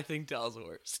 I think Dell's the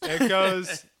worst.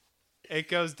 It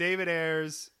goes David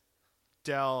Ayers,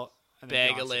 Dell, and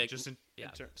then Johnson.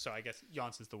 So I guess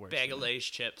Johnson's the worst. Bag of Lay's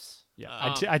chips.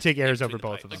 Yeah, I take Ayers over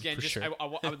both of them. Again, for sure.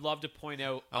 I would love to point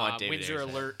out Windsor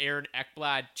alert. Aaron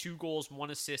Ekblad, 2 goals,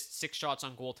 1 assist, 6 shots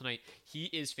on goal tonight. He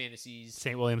is fantasy's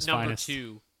St. William's number finest.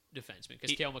 2 defenseman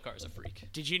because Cale Makar is a freak.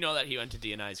 Did you know that he went to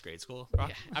DNI's grade school? Yeah,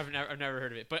 I've never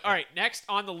heard of it. But all right, next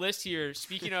on the list here,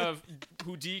 speaking of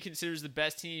who D considers the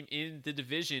best team in the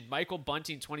division, Michael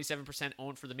Bunting, 27%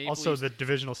 owned for the Maple Leafs. Also, the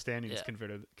divisional standings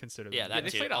considered. Yeah, they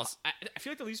played. I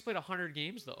feel like the Leafs played 100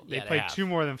 games though. They played 2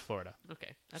 more than Florida.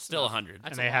 Okay, that's still 100,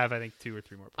 and they have I think 2 or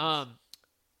 3 more points.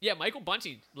 Yeah, Michael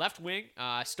Bunting, left wing,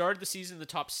 started the season in the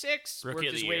top 6, worked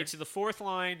his way to the 4th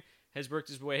line. Has worked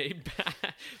his way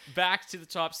back to the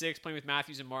top 6, playing with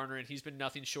Matthews and Marner, and he's been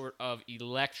nothing short of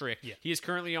electric. Yeah. He is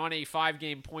currently on a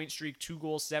 5-game point streak, 2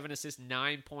 goals, 7 assists,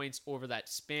 9 points over that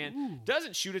span. Ooh.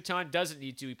 Doesn't shoot a ton, doesn't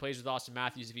need to. He plays with Austin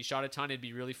Matthews. If he shot a ton, it'd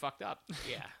be really fucked up.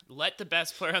 Yeah. Let the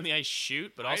best player on the ice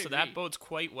shoot, but also that bodes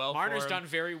quite well Marner's for him. done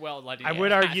very well letting I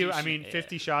would argue,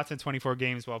 50 shots in 24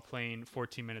 games while playing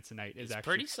 14 minutes a night is actually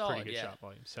pretty solid, pretty good shot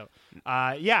volume. So,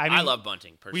 I love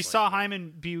Bunting, personally. We saw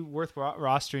Hyman be worth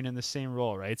rostering in the same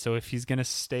role, right? So if he's going to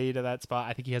stay to that spot,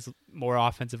 I think he has more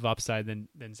offensive upside than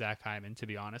Zach Hyman, to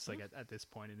be honest, at this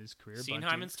point in his career. Seen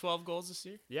Hyman's 12 goals this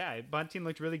year? Yeah, Bunting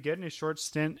looked really good in his short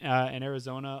stint in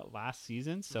Arizona last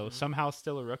season. So somehow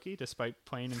still a rookie, despite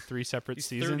playing in 3 separate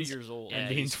seasons. 30 years old. And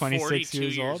being 26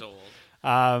 years old.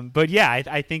 old. But yeah,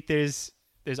 I think there's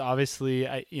obviously,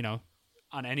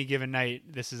 on any given night,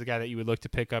 this is a guy that you would look to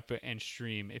pick up and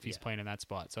stream if he's playing in that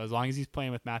spot. So as long as he's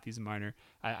playing with Matthews and Marner,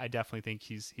 I definitely think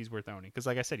he's worth owning. Because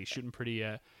like I said, he's shooting pretty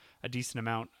a decent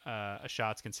amount of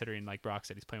shots, considering, like Brock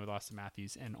said, he's playing with Austin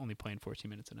Matthews and only playing 14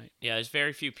 minutes a night. Yeah, there's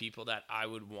very few people that I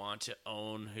would want to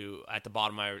own who at the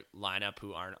bottom of my lineup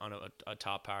who aren't on a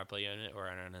top power play unit or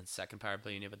on a second power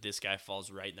play unit, but this guy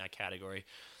falls right in that category.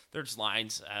 There's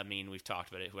lines. I mean, we've talked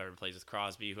about it. Whoever plays with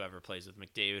Crosby, whoever plays with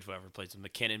McDavid, whoever plays with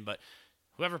McKinnon, but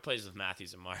whoever plays with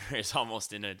Matthews and Marner is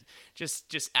almost in a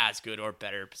just as good or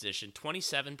better position.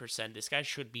 27%. This guy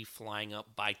should be flying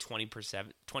up by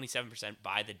 27%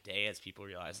 by the day as people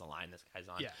realize the line this guy's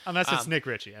on. Yeah, unless it's Nick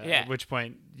Ritchie. At which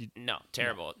point, no,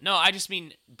 terrible. No, I just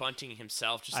mean Bunting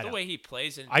himself, just the way he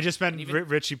plays. And I just meant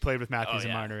Ritchie played with Matthews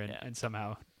and Marner and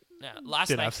somehow. Yeah, last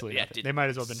did night, absolutely nothing. They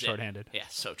might as well have been shorthanded. Yeah,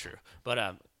 so true.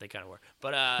 But they kind of were.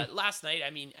 But last night,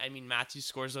 I mean, Matthews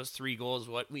scores those 3 goals.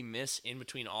 What we miss in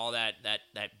between all that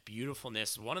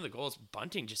beautifulness, one of the goals,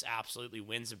 Bunting just absolutely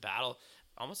wins the battle.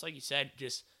 Almost like you said,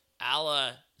 just a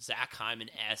la Zach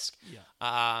Hyman-esque.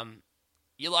 Yeah.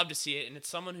 You love to see it, and it's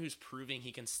someone who's proving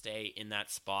he can stay in that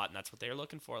spot, and that's what they're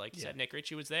looking for. Like you said, Nick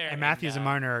Ritchie was there. And Matthews and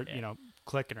Marner are,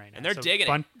 clicking right now. And they're digging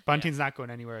it. Bunting's not going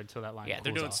anywhere until that line Yeah,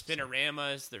 they're doing off,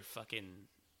 spinoramas. They're fucking...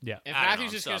 Yeah. If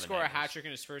Matthews is going to score a hat trick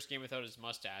in his first game without his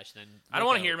mustache, then... I don't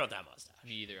want to hear about that mustache.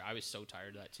 Me either. I was so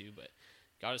tired of that, too, but...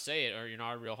 Gotta say it, or you're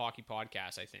not a real hockey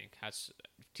podcast, I think.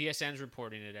 TSN's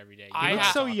reporting it every day. He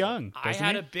looks so young. I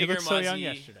had a bigger so young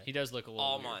yesterday. He does look a little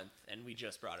all weird. month, and we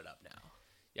just brought it up now.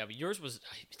 Yeah, but yours was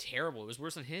terrible. It was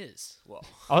worse than his. Well,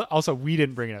 also, we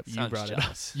didn't bring it up. You brought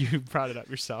jealous. it up. You brought it up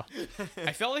yourself.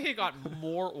 I felt like it got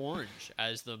more orange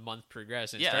as the month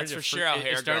progressed. And that's for sure how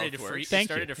hair growth works. It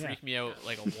started to freak me out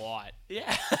like a lot.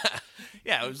 Yeah.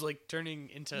 Yeah, it was like turning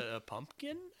into a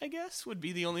pumpkin, I guess, would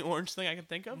be the only orange thing I can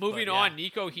think of. Moving on,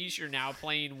 Nico Hischier now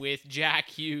playing with Jack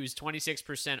Hughes,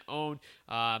 26% owned,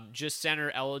 just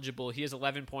center eligible. He has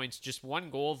 11 points, just 1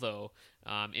 goal, though,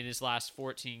 in his last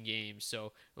 14 games.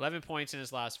 So 11 points in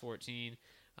his last 14.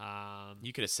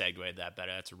 You could have segued that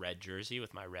better. That's a red jersey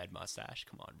with my red mustache.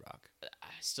 Come on, Brock. I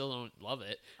still don't love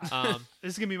it.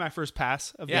 This is going to be my first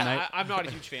pass of the night. I'm not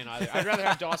a huge fan either. I'd rather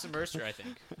have Dawson Mercer, I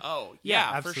think. Oh, yeah,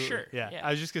 for absolutely. sure. Yeah.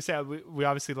 I was just going to say, we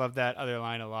obviously love that other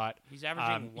line a lot. He's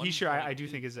averaging Hischier, I do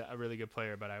think is a really good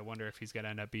player, but I wonder if he's going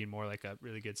to end up being more like a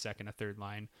really good second or third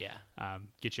line. Yeah.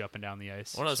 Get you up and down the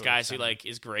ice. One of those guys who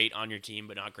is great on your team,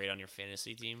 but not great on your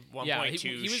fantasy team.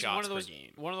 1.2 shots per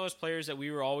game. One of those players that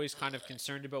we were always kind of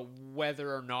concerned about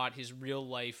whether or not his real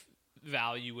life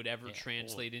value would ever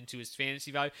translate into his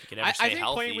fantasy value.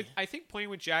 I think playing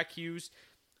with Jack Hughes.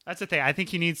 That's the thing. I think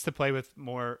he needs to play with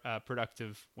more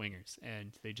productive wingers,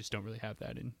 and they just don't really have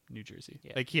that in New Jersey.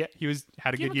 Yeah. Like he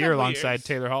had a good year alongside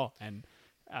Taylor Hall and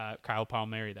Kyle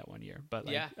Palmieri that one year. But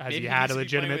has he had a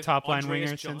legitimate top line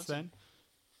winger since then?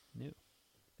 No.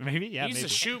 Maybe. Yeah. He needs to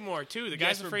shoot more too. The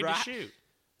guy's afraid to shoot.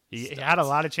 He had a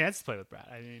lot of chance to play with Brad.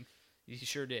 I mean. He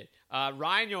sure did.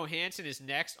 Ryan Johansson is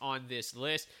next on this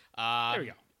list. There we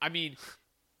go. I mean,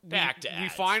 we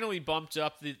finally bumped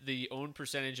up the own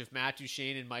percentage of Matt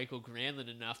Duchene and Michael Granlund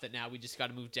enough that now we just got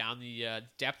to move down the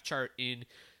depth chart in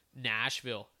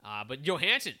Nashville. But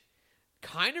Johansson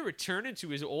kind of returning to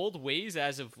his old ways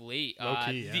as of late.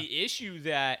 The issue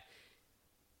that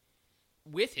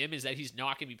with him is that he's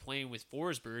not going to be playing with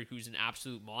Forsberg, who's an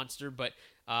absolute monster. But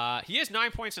he has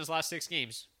 9 points in his last 6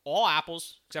 games. All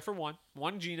apples, except for one.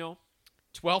 1 Gino.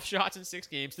 12 shots in 6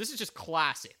 games. This is just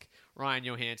classic Ryan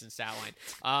Johansson stat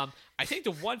line. I think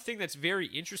the one thing that's very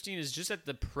interesting is just that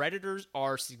the Predators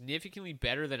are significantly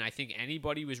better than I think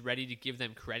anybody was ready to give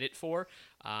them credit for.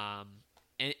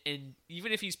 And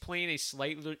even if he's playing a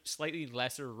slightly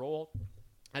lesser role,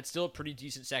 that's still a pretty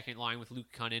decent second line with Luke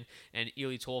Cunnin and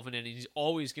Eeli Tolvanen, and he's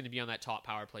always going to be on that top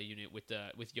power play unit with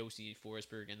Josi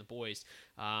Forsberg and the boys.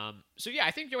 So yeah,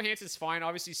 I think Johansson's fine.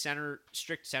 Obviously,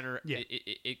 strict center. Yeah.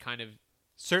 It kind of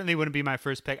certainly wouldn't be my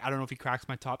first pick. I don't know if he cracks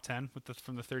my top 10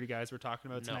 from the 30 guys we're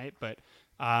talking about tonight, but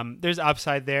there's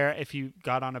upside there. If you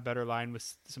got on a better line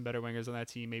with some better wingers on that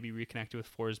team, maybe reconnected with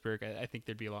Forsberg, I think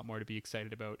there'd be a lot more to be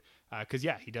excited about. Because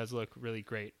he does look really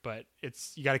great, but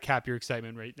you got to cap your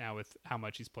excitement right now with how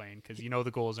much he's playing, because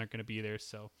the goals aren't going to be there.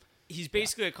 So he's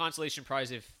basically a consolation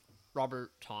prize if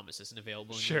Robert Thomas isn't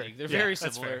available in the league. They're very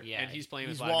similar, and he's playing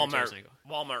with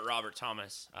Walmart Robert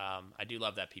Thomas. I do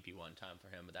love that PP1 time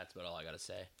for him, but that's about all I got to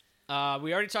say.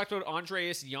 We already talked about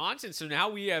Andreas Janssen, so now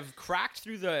we have cracked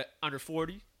through the under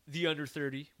 40, the under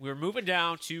 30. We're moving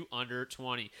down to under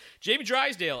 20. Jamie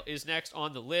Drysdale is next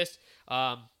on the list.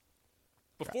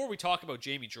 Before we talk about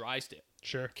Jamie Drysdale,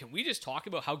 sure, can we just talk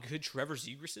about how good Trevor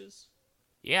Zegras is?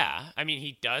 Yeah, I mean,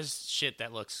 he does shit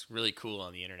that looks really cool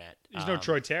on the internet. He's no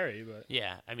Troy Terry, but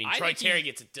yeah, I mean, Troy Terry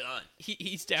gets it done.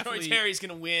 He's definitely Troy Terry's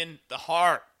gonna win the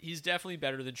heart. He's definitely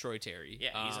better than Troy Terry.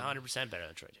 Yeah, he's 100% better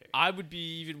than Troy Terry. I would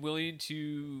be even willing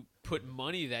to put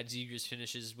money that Zegras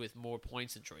finishes with more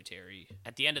points than Troy Terry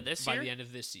At the end of this by year? the end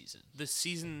of this season. The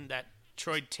season that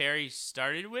Troy Terry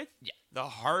started with? Yeah. The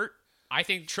Hart I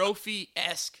think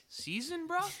Trophy-esque season,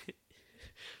 bro?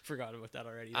 forgot about that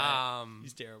already.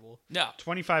 He's terrible. No.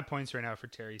 25 points right now for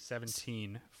Terry,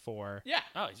 17 for. Yeah,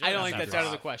 Oh, he's I don't really think not that's bad. out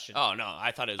of the question. Oh, no,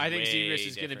 I thought it was I think way Zegras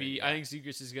is going to different. be. Yeah. I think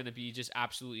Zegras is going to be just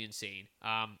absolutely insane.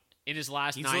 In his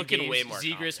last He's 9 looking games, way more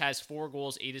Zegras confident. has 4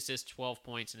 goals, 8 assists, 12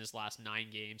 points in his last 9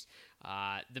 games.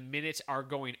 The minutes are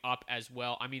going up as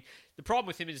well. I mean, the problem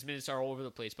with him is his minutes are all over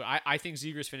the place, but I think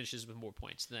Zegras finishes with more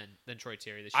points than Troy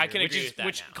Terry this year. I can agree with that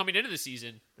Which, now. coming into the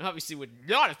season, obviously would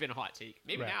not have been a hot take.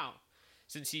 Maybe Right. now,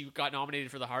 since he got nominated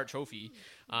for the Hart Trophy.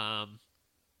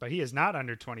 But he is not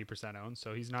under 20% owned,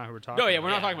 so he's not who we're talking No, about. yeah,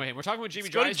 we're not talking about him. We're talking about Jamie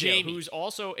Let's go to Drysdale, Jamie. who's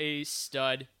also a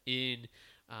stud in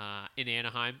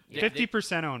Anaheim.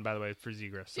 50% owned, by the way, for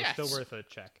Zegras, so Yes. still worth a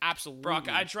check. Absolutely. Brock,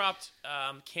 I dropped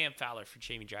Cam Fowler for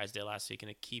Jamie Drysdale last week in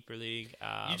a keeper league.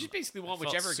 You just basically want I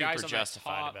felt whichever super guys on that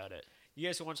justified top. about it. You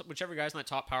guys want whichever guys on that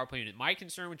top power play unit. My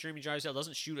concern with Jeremy Drysdale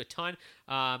doesn't shoot a ton,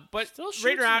 but Still shoots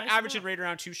right a around nice averaging amount. right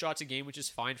around 2 shots a game, which is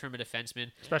fine from a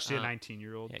defenseman. Especially a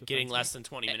 19-year-old. Yeah, getting less than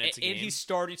 20 minutes a game. And he's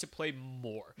starting to play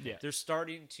more. Yeah. They're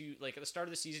starting to, like, at the start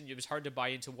of the season, it was hard to buy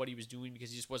into what he was doing because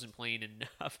he just wasn't playing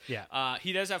enough. Yeah.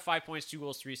 He does have 5 points, 2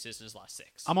 goals, 3 assists in his last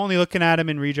 6. I'm only looking at him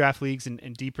in redraft leagues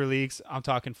and deeper leagues. I'm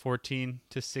talking 14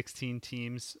 to 16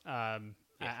 teams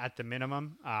at the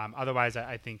minimum. Otherwise,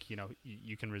 I think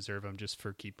you can reserve him just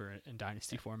for keeper and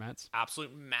dynasty formats.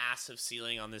 Absolute massive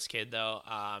ceiling on this kid, though.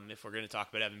 If we're going to talk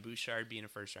about Evan Bouchard being a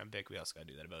first-round pick, we also got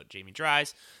to do that about Jamie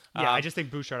Drys. Yeah, I just think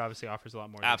Bouchard obviously offers a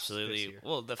lot more. Absolutely. This year.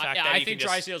 Well, the fact I that you think can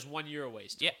just, Drysdale's 1 year away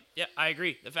still. Yeah, I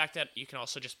agree. The fact that you can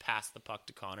also just pass the puck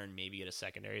to Connor and maybe get a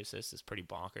secondary assist is pretty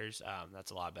bonkers. That's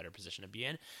a lot better position to be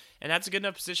in, and that's a good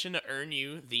enough position to earn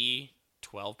you the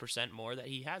 12% more that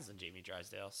he has than Jamie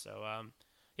Drysdale. So,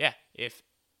 yeah, if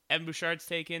Evan Bouchard's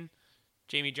taken,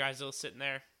 Jamie Drysdale's sitting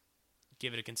there,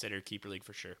 give it a consider. Keeper league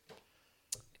for sure.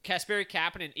 Kasperi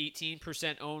Kapanen,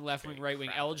 18% owned, left wing, right wing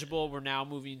eligible. We're now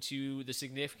moving to the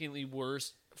significantly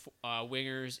worse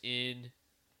wingers in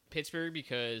Pittsburgh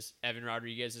because Evan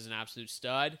Rodriguez is an absolute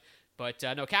stud. But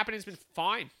no, Kapanen's been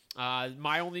fine.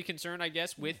 My only concern, I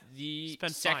guess, with the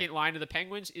second line of the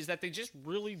Penguins is that they just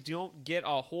really don't get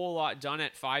a whole lot done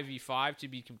at 5v5, to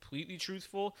be completely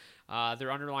truthful.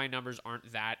 Their underlying numbers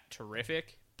aren't that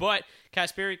terrific. But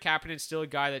Kasperi Kapanen's still a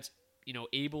guy that's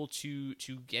able to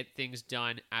get things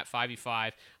done at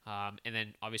 5v5, and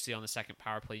then obviously on the second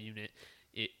power play unit,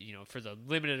 for the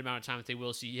limited amount of time that they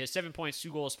will see, he has 7 points,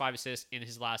 2 goals, 5 assists in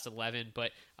his last 11.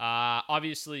 But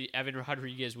obviously, Evan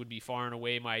Rodriguez would be far and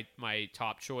away my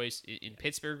top choice in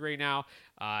Pittsburgh right now.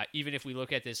 Even if we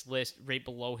look at this list, right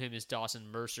below him is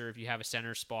Dawson Mercer. If you have a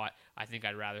center spot, I think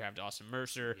I'd rather have Dawson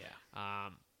Mercer. Yeah.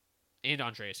 And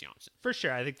Andreas Johnsson. For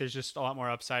sure. I think there's just a lot more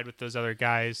upside with those other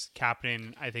guys.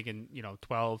 Kapanen, I think in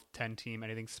 12, 10 team,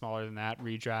 anything smaller than that,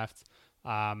 redraft.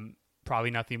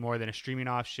 Probably nothing more than a streaming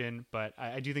option, but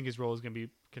I do think his role is going to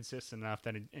be consistent enough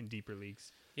that in deeper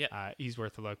leagues, he's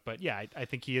worth a look. But yeah, I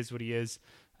think he is what he is.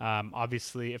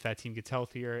 Obviously, if that team gets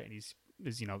healthier and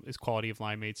his quality of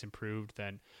line mates improved,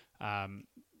 then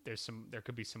there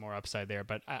could be some more upside there.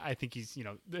 But I think he's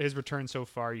his return so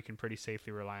far, you can pretty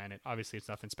safely rely on it. Obviously, it's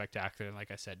nothing spectacular, and like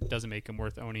I said, it doesn't make him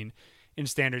worth owning in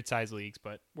standard size leagues,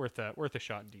 but worth a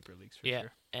shot in deeper leagues for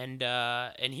sure.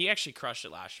 And he actually crushed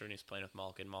it last year when he was playing with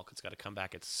Malkin. Malkin's got to come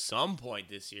back at some point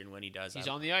this year, and when he does, He's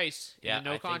on the ice. Yeah,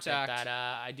 no I contact. Think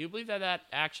I do believe that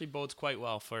actually bodes quite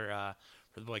well for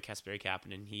the boy Kasperi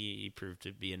Kapanen. He proved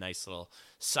to be a nice little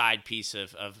side piece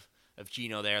of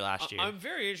Gino there last year. I'm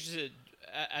very interested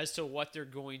as to what they're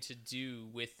going to do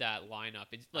with that lineup.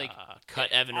 It's like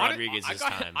cut Evan Rodriguez this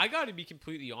time. I got to be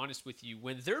completely honest with you.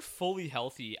 When they're fully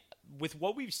healthy, with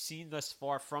what we've seen thus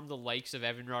far from the likes of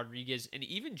Evan Rodriguez and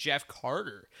even Jeff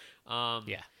Carter,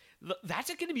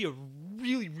 that's going to be a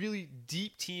really, really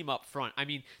deep team up front. I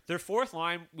mean, their fourth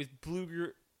line with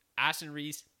Bluger, Aston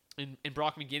Reese, and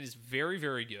Brock McGinn is very,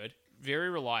 very good, very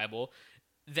reliable.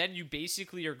 Then you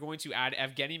basically are going to add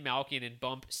Evgeny Malkin and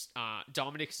bump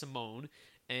Dominic Simone,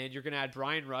 and you're going to add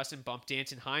Brian Russ and bump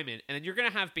Danton Hyman, and then you're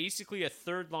going to have basically a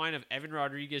third line of Evan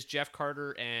Rodriguez, Jeff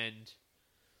Carter, and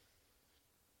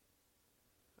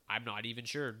I'm not even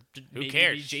sure. Who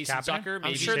cares? Jason Zucker.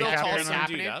 Maybe I'm sure they'll Jason call Zucker's some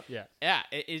happening. dude up. Yeah.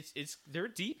 It's they're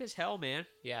deep as hell, man.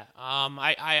 Yeah.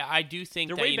 I do think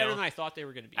they're that, way better than I thought they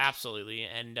were going to be. Absolutely,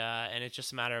 and it's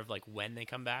just a matter of like when they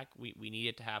come back. We need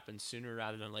it to happen sooner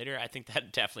rather than later. I think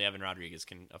that definitely Evan Rodriguez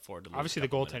can afford to lose. Obviously, the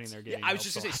goaltending they're getting. I was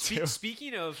just going to say,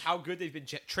 speaking of how good they've been,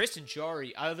 Tristan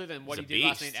Jarry, other than what he did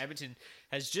last night in Edmonton,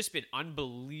 has just been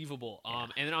unbelievable.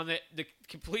 And then on the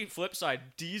complete flip side,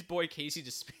 D's boy Casey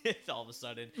DeSmith all of a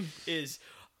sudden is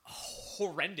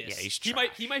horrendous. Yeah, he's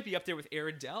he might be up there with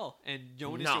Aaron Dell and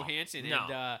Jonas Johansson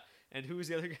and who was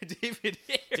the other guy? David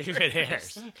Ayres. David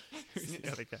Ayres.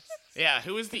 Yeah,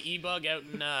 who was the e-bug out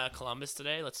in Columbus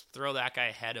today? Let's throw that guy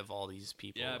ahead of all these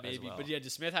people. Yeah, maybe. Well. But yeah,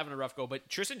 DeSmith having a rough go. But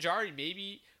Tristan Jarry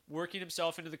maybe working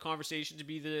himself into the conversation to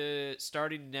be the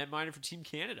starting netminder for Team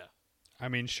Canada. I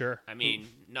mean, sure. I mean,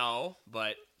 no,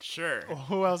 but sure. Well,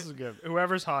 who else is good?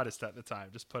 Whoever's hottest at the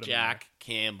time, just put him Jack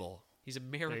Campbell. He's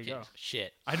American. There you go.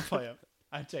 Shit. I'd play him.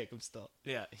 I'd take him still.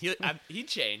 Yeah, he'd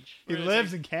change. He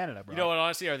lives in Canada, bro. You know what?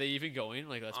 Honestly, are they even going?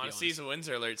 Like, let's honestly, be he's a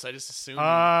Windsor alert, so I just assume.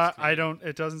 I don't.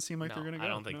 It doesn't seem like they're gonna go. I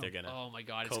don't think they're gonna. Oh my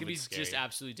god, it's gonna be just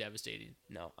absolutely devastating.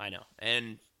 No, I know,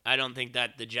 and I don't think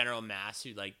that the general mass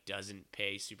who like doesn't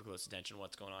pay super close attention to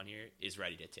what's going on here is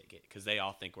ready to take it because they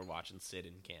all think we're watching Sid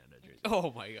in Canada jersey.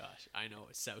 Oh my gosh, I know,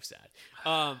 it's so sad.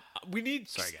 We need.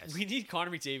 Sorry, guys. We need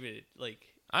Connor McDavid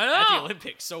I know. at the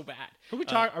Olympics so bad. Are we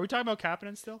talking about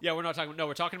Kapanen still? Yeah, we're not talking. No,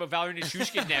 we're talking about Valeri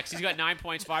Nichushkin next. He's got 9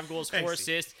 points, 5 goals, 4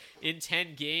 assists in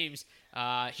 10 games.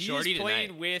 He's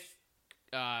playing with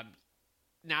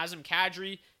Nazem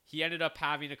Kadri. He ended up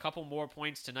having a couple more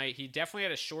points tonight. He definitely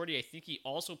had a shorty. I think he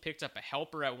also picked up a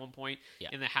helper at one point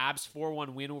in the Habs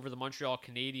 4-1 win over the Montreal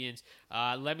Canadiens.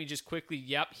 Let me just quickly,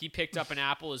 he picked up an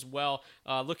apple as well.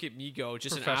 Look at me go.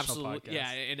 Just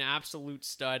an absolute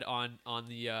stud on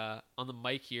the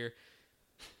mic here.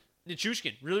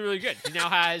 Nichushkin, really, really good. He now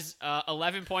has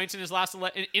 11 points in his last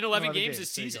 11 games this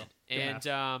season.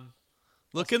 And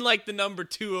looking like the number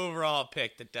 2 overall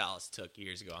pick that Dallas took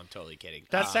years ago. I'm totally kidding.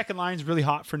 That second line's really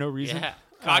hot for no reason. Yeah,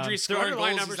 Kadri scoring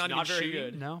goals numbers is not very shooting.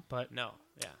 good. No, but No,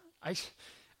 yeah.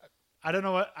 I don't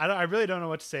know what I really don't know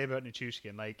what to say about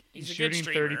Nichushkin. Like he's a good shooting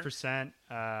streamer. 30%.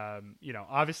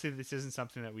 Obviously this isn't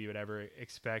something that we would ever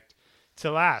expect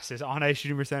to last. His on-ice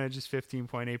shooting percentage is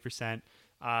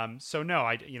 15.8%. So no,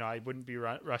 I wouldn't be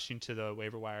rushing to the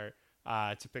waiver wire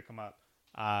to pick him up.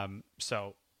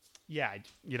 So yeah,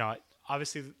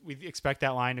 obviously we expect that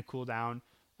line to cool down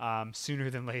sooner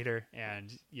than later,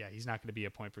 and yeah, he's not going to be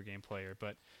a point per game player.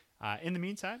 But in the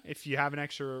meantime, if you have an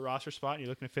extra roster spot and you're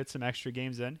looking to fit some extra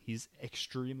games in, he's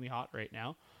extremely hot right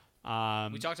now.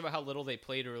 We talked about how little they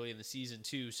played early in the season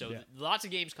too, so lots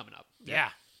of games coming up. Yeah.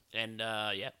 And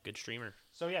good streamer.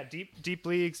 So yeah, deep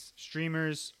leagues,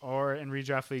 streamers, or in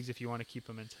redraft leagues if you want to keep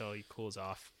him until he cools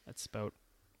off. That's about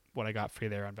what I got for you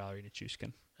there on Valeri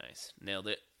Nichushkin. Nice, nailed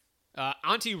it.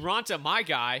 Antti Raanta, my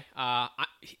guy.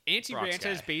 Antti Raanta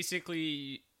is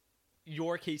basically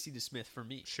your Casey DeSmith for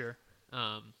me. Sure.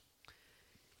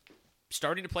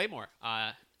 Starting to play more.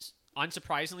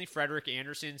 Unsurprisingly, Frederik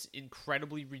Andersen's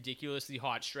incredibly ridiculously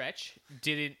hot stretch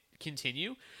didn't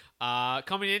continue.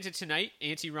 Coming into tonight,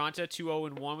 Antti Raanta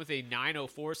 2-0-1 with a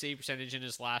 .904 save percentage in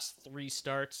his last 3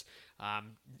 starts.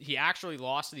 He actually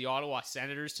lost to the Ottawa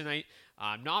Senators tonight.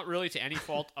 Not really to any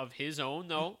fault of his own,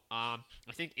 though. I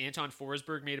think Anton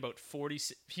Forsberg made about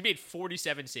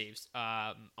 47 saves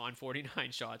on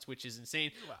 49 shots, which is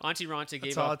insane. Wow. Antti Raanta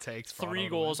gave up 3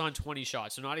 goals on 20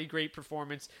 shots, so not a great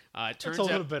performance. It's a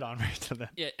little bit on right to them.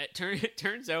 Yeah, it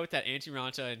turns out that Antti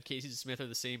Raanta and Casey DeSmith are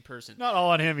the same person. Not all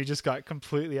on him. He just got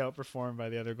completely outperformed by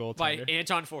the other goaltender. By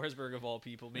Anton Forsberg, of all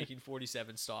people, making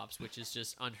 47 stops, which is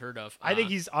just unheard of. I think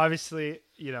he's obviously,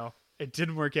 it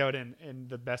didn't work out in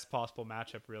the best possible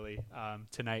matchup really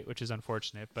tonight, which is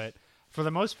unfortunate. But for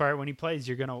the most part, when he plays,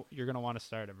 you're gonna want to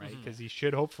start him, right? Because he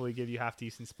should hopefully give you half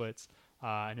decent splits,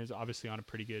 and he's obviously on a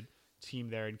pretty good team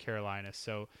there in Carolina.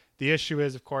 So the issue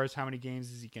is, of course, how many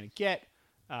games is he gonna get?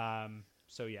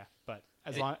 So yeah, but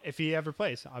if he ever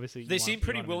plays, obviously they seem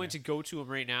pretty willing to go to him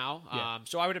right now. Yeah.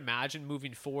 So I would imagine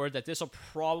moving forward that this will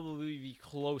probably be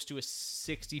close to a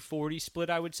 60-40 split,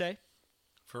 I would say.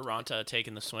 For Raanta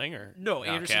taking the swing, or no?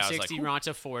 Andersen 60,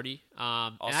 Raanta 40.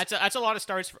 And that's a lot of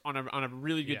starts on a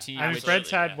really good team. I mean,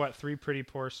 Fred's had 3 pretty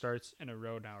poor starts in a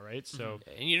row now, right? So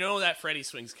and that Freddie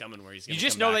swing's coming where he's going to. You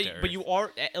just know that, but you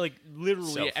are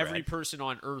literally every person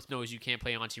on earth knows you can't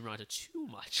play Antti Raanta too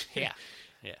much. Yeah.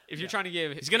 If you're trying to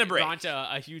give he's gonna break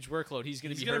Raanta a huge workload, he's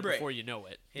going to be hurt before you know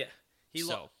it. Yeah.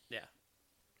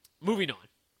 Moving on.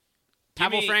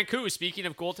 Pavel Francouz, speaking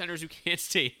of goaltenders who can't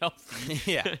stay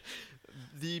healthy.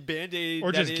 the Band-Aid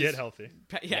Or that just is- get healthy.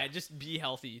 Yeah, just be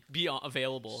healthy, be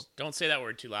available. Don't say that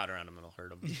word too loud around him; it'll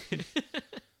hurt him.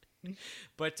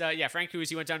 But Frank Coos,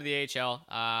 he went down to the AHL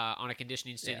on a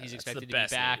conditioning stint. Yeah, He's that's expected the to be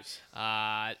best back. news.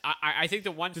 I think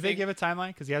the one Did thing they give a timeline?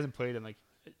 Because he hasn't played in like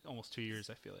almost 2 years,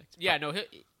 I feel like. I don't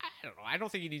know. I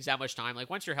don't think he needs that much time. Like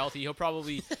once you're healthy, he'll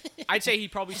probably. I'd say he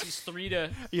probably sees 3 to.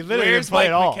 He literally Where's didn't play Mike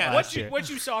at all McKenna? last year. What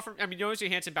you saw from, I mean, Jonas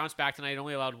Johansson bounced back tonight.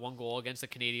 Only allowed 1 goal against the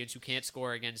Canadians, who can't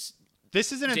score against.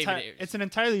 This is David Ayers. it's an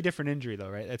entirely different injury though,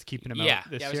 right? That's keeping him out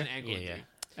this Yeah, it was year. an ankle injury,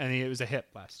 And it was a hip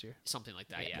last year. something like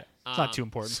that. Yeah, It's not too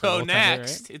important. So for a goaltender,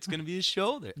 next, right? it's gonna be his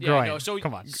shoulder. Yeah, Groin. no, so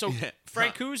Come on. So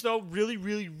Frank Coos, though, really,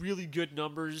 really, really good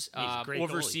numbers a great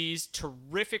overseas.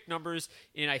 Terrific numbers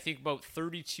in, I think, about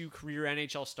 32 career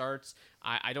NHL starts.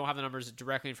 I don't have the numbers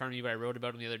directly in front of me, but I wrote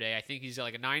about him the other day. I think he's got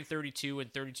like a 932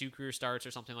 and 32 career starts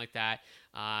or something like that.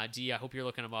 D, I hope you're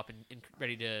looking him up and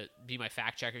ready to be my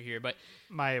fact checker here. But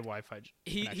My Wi-Fi.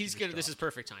 he's gonna. This is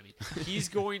perfect timing. He's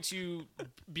going to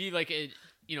be like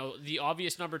the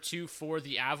obvious number 2 for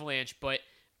the Avalanche, but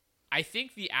I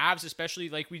think the Avs, especially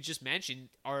like we just mentioned,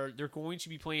 they're going to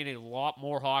be playing a lot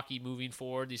more hockey moving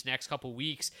forward these next couple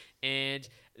weeks, and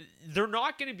they're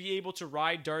not going to be able to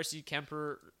ride Darcy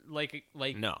Kemper like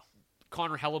No.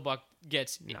 Connor Hellebuck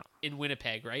gets in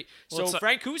Winnipeg, right? Well, So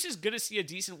Frank Coos is going to see a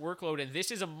decent workload, and this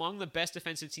is among the best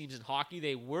defensive teams in hockey.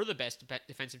 They were the best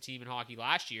defensive team in hockey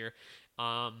last year,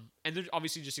 and they're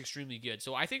obviously just extremely good.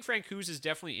 So I think Frank Coos is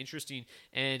definitely interesting,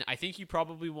 and I think you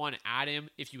probably want to add him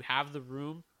if you have the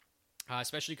room,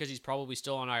 especially because he's probably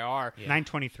still on IR.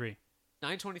 923.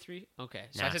 923? Okay.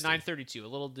 So Nasty. I said 932. A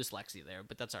little dyslexia there,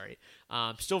 but that's all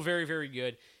right. Still very, very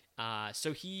good.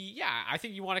 So I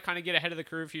think you want to kind of get ahead of the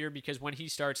curve here because when he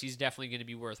starts, he's definitely going to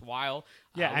be worthwhile.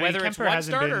 Yeah, I mean, whether it's Kemper one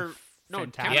hasn't start been or no,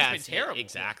 fantastic. Kemper's been terrible.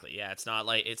 Exactly. Yeah, it's not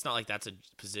like that's a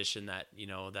position that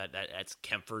that's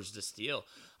Kemper's to steal.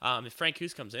 If Frank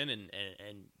Coos comes in and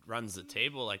runs the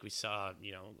table like we saw,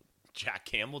 Jack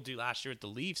Campbell do last year with the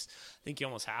Leafs, I think you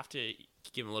almost have to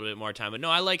give him a little bit more time. But no,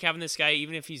 I like having this guy,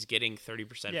 even if he's getting 30%,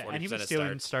 40% Yeah, and he was of stealing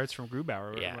starts. starts from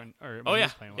Grubauer. Yeah. When he Oh yeah,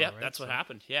 was playing well, yeah, right? that's what So-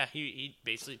 happened. Yeah, he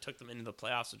basically took them into the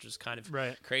playoffs, which was kind of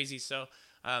Right. crazy. So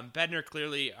Bednar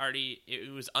clearly already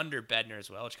it was under Bednar as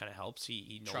well, which kind of helps.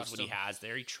 He knows Trust what him. he has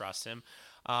there. He trusts him.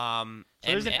 So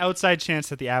there's an outside chance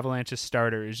that the Avalanche's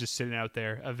starter is just sitting out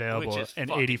there available Which is in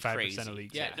fucking 85% crazy. of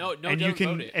leagues. Yeah, no and you doubt can,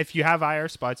 about it. if you have IR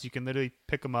spots, you can literally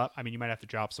pick them up. I mean, you might have to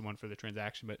drop someone for the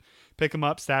transaction, but pick them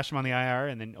up, stash them on the IR,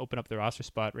 and then open up the roster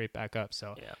spot right back up.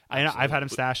 So Yeah, I know I've had him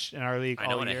stashed in our league I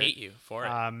know, all and I year. hate you for it.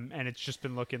 And it's just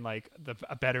been looking like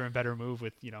a better and better move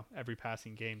with every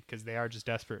passing game because they are just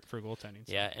desperate for goaltending.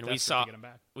 So Yeah, and desperate we to saw get him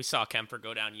back. Kemper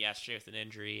go down yesterday with an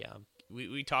injury.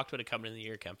 We talked about it coming in the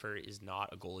year. Kemper is not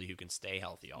a goalie who can stay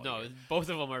healthy all No, year. both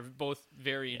of them are both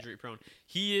very injury prone.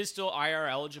 He is still IR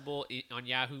eligible on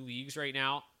Yahoo Leagues right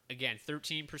now. Again,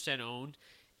 13% owned.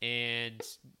 And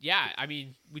yeah, I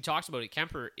mean, we talked about it.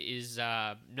 Kemper is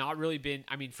not really been.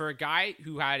 I mean, for a guy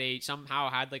who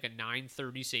somehow had like a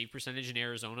 930 save percentage in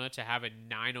Arizona to have a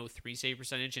 903 save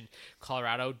percentage in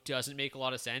Colorado doesn't make a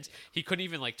lot of sense. He couldn't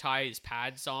even like tie his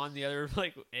pads on the other.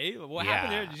 Like, hey, what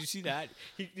happened there? Did you see that?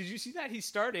 Did you see that? He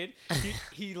started.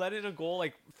 He let in a goal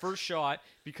like first shot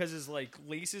because his like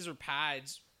laces or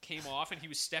pads came off and he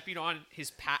was stepping on his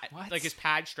pad, like his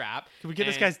pad strap. Can we get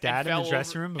this and- guy's dad and in the fell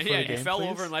dressing over- room before yeah, the game, he fell please?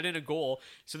 over and let in a goal.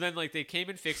 So then like they came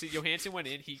and fixed it. Johansson went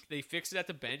in. They fixed it at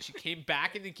the bench. He came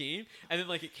back in the game and then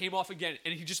like it came off again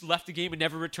and he just left the game and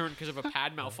never returned because of a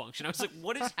pad malfunction. I was like,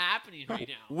 what is happening right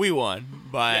now? We won,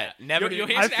 but never to,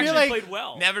 Johansson I feel actually like- played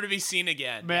well. never to be seen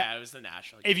again. Man, Yeah, it was the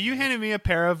national. If game. you handed me a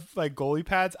pair of like goalie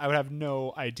pads, I would have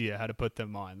no idea how to put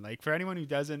them on. Like for anyone who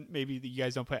doesn't, maybe you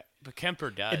guys don't play. But Kemper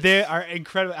does. They are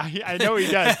incredible. I know he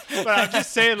does, but I'm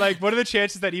just saying, like, what are the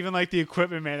chances that even like the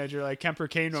equipment manager, like Kemper,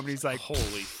 came to him and he's like, Holy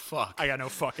fuck! I got no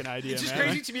fucking idea, It's just man.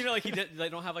 crazy to me that like they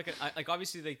don't have like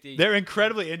obviously like They're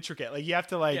incredibly intricate. Like you have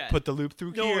to like Yeah. put the loop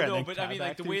through No, here, no, and then but I cut mean, back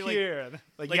like, the through way, like- here.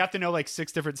 Like you have to know like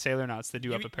 6 different sailor knots to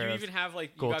do up a pair you of. even have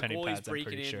like you got goaltending goalies pads, I'm breaking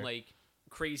pretty in sure. like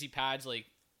crazy pads like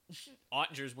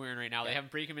Ottinger's wearing right now. They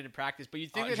haven't break him in practice, but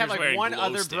you'd think they'd Ottinger's have like wearing one glow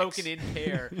other sticks. broken in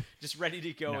pair just ready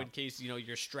to go No. in case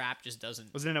your strap just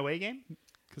doesn't. Was it an away game?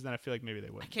 Because then I feel like maybe they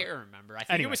would. I can't remember. I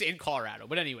think Anyway. it was in Colorado.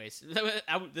 But anyways,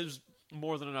 there's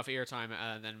more than enough airtime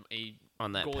than a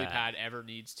On that goalie pad. pad ever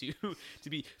needs to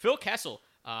be. Phil Kessel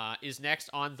is next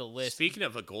on the list. Speaking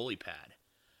of a goalie pad,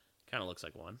 kind of looks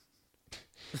like one.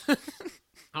 I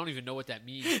don't even know what that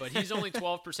means, but he's only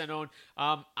 12% owned.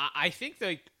 I think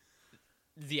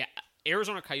the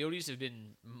Arizona Coyotes have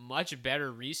been much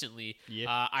better recently.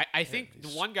 Yeah. I think the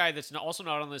one guy that's also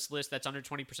not on this list that's under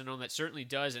 20% owned that certainly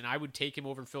does, and I would take him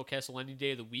over Phil Kessel any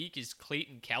day of the week, is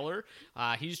Clayton Keller.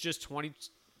 He's just 20%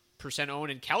 owned,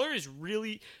 and Keller is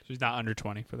really... He's not under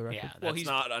 20 for the record. Yeah, that's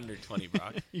not under 20,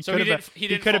 Brock. He could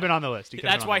have been on the list.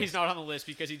 That's why he's not on the list,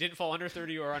 because he didn't fall under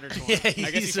 30 or under 20.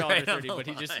 I guess he fell under 30, but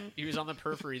he was on the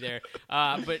periphery there.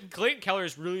 But Clayton Keller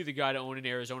is really the guy to own in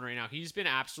Arizona right now. He's been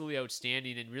absolutely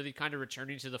outstanding and really kind of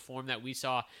returning to the form that we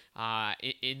saw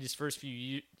in his first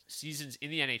few seasons in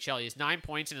the NHL. He has 9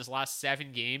 points in his last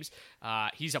 7 games.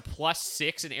 He's a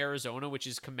 +6 in Arizona, which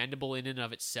is commendable in and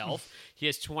of itself. He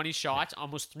has 20 shots,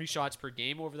 almost 3 shots per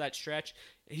game over that stretch.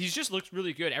 He's just looked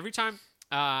really good. Every time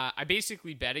I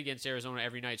basically bet against Arizona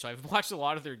every night, so I've watched a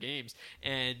lot of their games,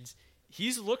 and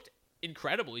he's looked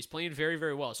incredible. He's playing very,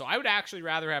 very well. So I would actually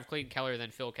rather have Clayton Keller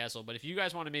than Phil Kessel. But if you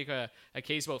guys want to make a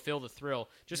case about Phil the Thrill,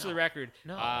 just for the record,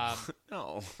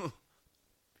 no.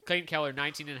 Clayton Keller,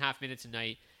 19.5 minutes a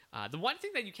night. The one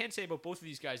thing that you can say about both of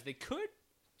these guys,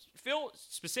 Phil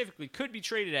specifically could be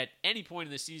traded at any point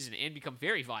in the season and become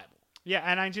very viable. Yeah,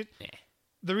 and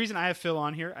the reason I have Phil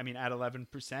on here, I mean, at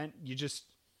 11%,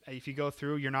 if you go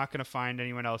through, you're not going to find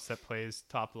anyone else that plays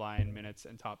top line minutes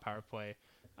and top power play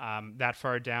that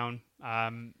far down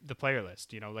the player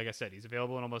list. Like I said, he's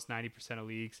available in almost 90% of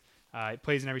leagues. He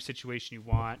plays in every situation you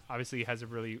want. Obviously, he has a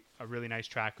really nice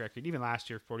track record. Even last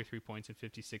year, 43 points in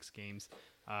 56 games.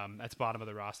 That's bottom of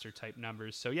the roster type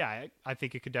numbers. So yeah, I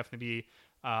think it could definitely be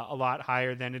a lot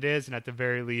higher than it is. And at the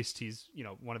very least, he's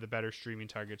one of the better streaming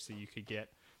targets that you could get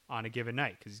on a given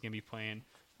night, because he's going to be playing,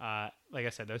 like I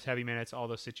said, those heavy minutes, all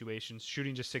those situations,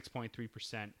 shooting just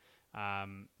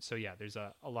 6.3%. So yeah, there's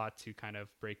a lot to kind of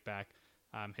break back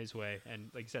his way. And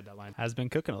like you said, that line has been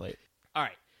cooking late. All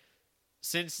right.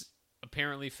 Since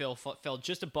apparently Phil fell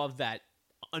just above that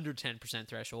under 10%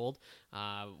 threshold,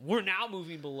 we're now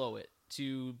moving below it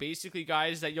to basically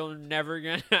guys that you're never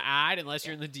going to add unless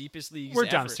you're in the deepest leagues We're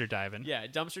ever. Dumpster diving. Yeah,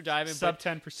 dumpster diving. Sub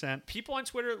 10%. People on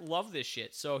Twitter love this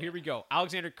shit. So here we go.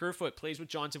 Alexander Kerfoot plays with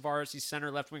John Tavares. He's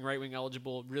center, left wing, right wing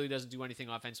eligible. Really doesn't do anything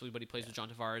offensively, but he plays with John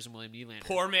Tavares and William Nylander.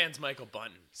 Poor man's Michael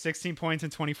Bunton. 16 points in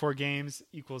 24 games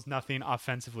equals nothing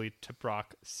offensively to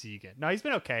Brock Seguin. No, he's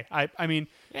been okay. I mean,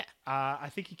 I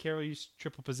think he carries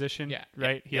triple position,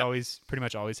 right? He always, pretty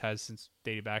much always has since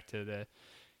dating back to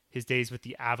his days with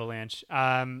the Avalanche.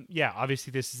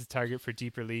 Obviously this is a target for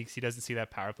deeper leagues. He doesn't see that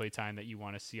power play time that you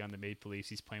want to see on the Maple Leafs.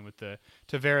 He's playing with the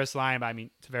Tavares line. I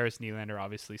mean, Tavares and Nylander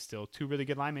obviously still 2 really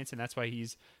good line mates, and that's why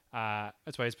his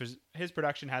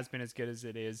production has been as good as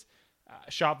it is.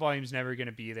 Shot volume's never going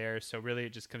to be there, so really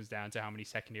it just comes down to how many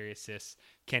secondary assists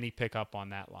can he pick up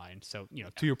on that line. So,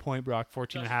 to your point, Brock,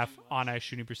 14.5 on-ice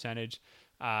shooting percentage.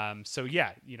 That's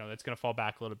going to fall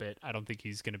back a little bit. I don't think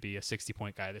he's going to be a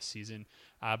 60-point guy this season.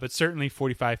 But certainly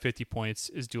 45, 50 points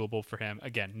is doable for him.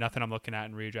 Again, nothing I'm looking at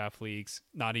in redraft leagues,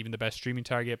 not even the best streaming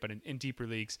target, but in deeper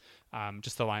leagues,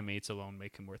 just the line mates alone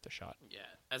make him worth a shot. Yeah,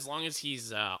 as long as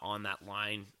he's on that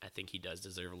line, I think he does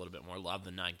deserve a little bit more love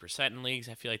than 9% in leagues.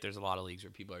 I feel like there's a lot of leagues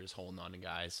where people are just holding on to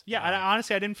guys. Yeah,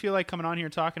 honestly, I didn't feel like coming on here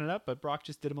and talking it up, but Brock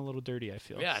just did him a little dirty, I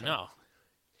feel. Yeah, no.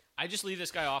 I just leave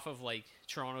this guy off of like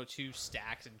Toronto 2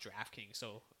 stacks and DraftKings.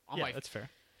 So that's fair.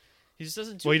 He just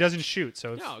doesn't. He doesn't shoot.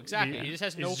 So no, exactly. He just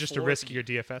has no. It's just a riskier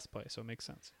DFS play, so it makes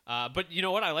sense. But you know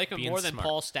what? I like him more than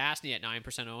Paul Stastny at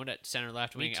 9% owned at center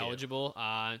left wing eligible.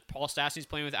 Paul Stastny's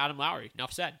playing with Adam Lowry.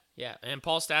 Enough said. Yeah, and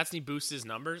Paul Stastny boosted his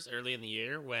numbers early in the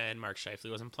year when Mark Scheifele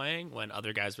wasn't playing, when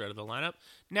other guys were out of the lineup.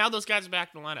 Now those guys are back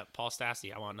in the lineup. Paul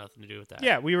Stastny, I want nothing to do with that.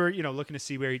 Yeah, we were looking to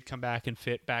see where he'd come back and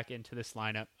fit back into this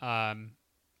lineup.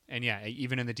 And yeah,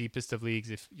 even in the deepest of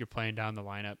leagues, if you're playing down the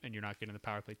lineup and you're not getting the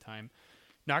power play time,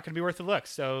 not going to be worth a look.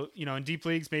 So, in deep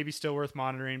leagues, maybe still worth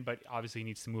monitoring, but obviously he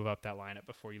needs to move up that lineup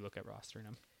before you look at rostering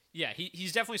him. Yeah,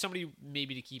 he's definitely somebody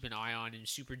maybe to keep an eye on in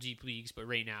super deep leagues, but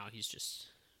right now he's just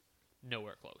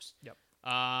nowhere close. Yep.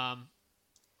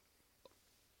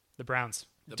 The Browns.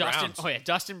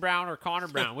 Dustin Brown or Connor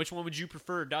Brown. Which one would you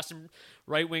prefer? Dustin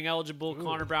right wing eligible,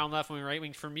 Connor Brown left wing, right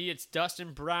wing. For me, it's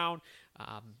Dustin Brown.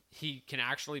 He can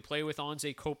actually play with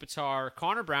Anze Kopitar.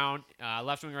 Connor Brown,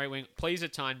 left wing, right wing, plays a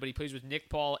ton, but he plays with Nick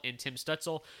Paul and Tim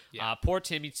Stutzel. Yeah. Poor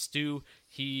Timmy Stu.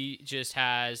 He just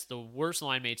has the worst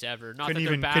line mates ever. Not that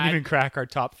they're bad. Couldn't even crack our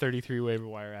top 33 waiver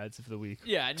wire ads of the week.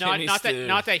 Yeah, not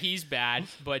that he's bad,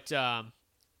 but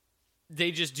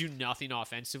they just do nothing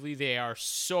offensively. They are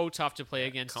so tough to play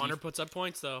against. Connor puts up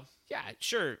points, though. Yeah,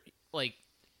 sure. Like,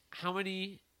 how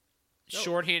many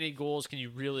shorthanded goals can you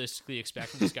realistically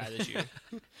expect from this guy this year?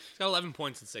 He's got 11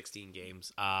 points in 16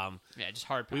 games. Just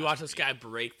hard pass. We watched this guy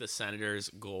break the Senators'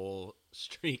 goal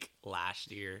streak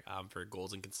last year for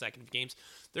goals in consecutive games.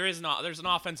 There's an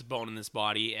offensive bone in this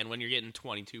body, and when you're getting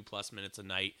 22 plus minutes a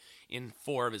night in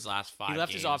 4 of his last 5 games. He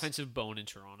left his offensive bone in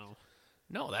Toronto.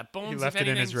 No, that bone's, he left it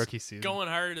in his rookie season. Going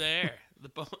hard there. The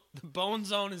bone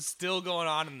zone is still going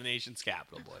on in the nation's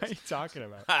capital, boys. What are you talking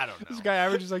about? I don't know. This guy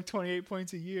averages like 28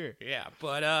 points a year. Yeah,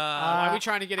 but why are we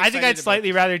trying to get I excited think I'd about slightly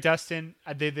this? rather Dustin.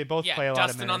 They both play a lot of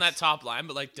Dustin minutes. on that top line,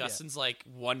 but like Dustin's like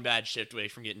one bad shift away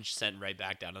from getting sent right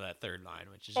back down to that third line,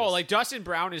 which is like Dustin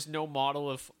Brown is no model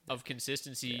of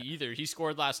consistency either. He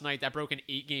scored last night. That broke an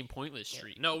 8-game pointless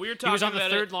streak. No, we were talking He was on the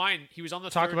about third line. He was on the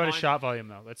Talk third about line. his shot volume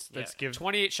though. Let's give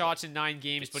 28 shots in 9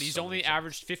 games, but It's he's so only many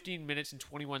averaged 15 minutes and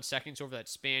 21 seconds over that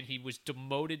span. He was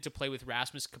demoted to play with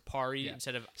Rasmus Kapari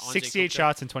instead of Anze 68 Kopitar.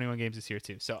 shots in 21 games this year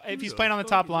too. So if he's playing on the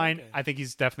top line, I think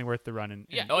he's definitely worth the run.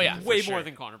 Way for more sure.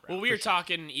 than Connor Brown. Well, we were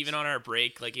talking even on our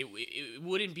break, like it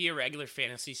wouldn't be a regular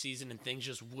fantasy season, and things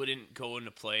just wouldn't go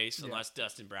into place unless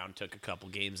Dustin Brown took a couple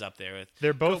games up there with.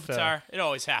 They're both Kopitar. It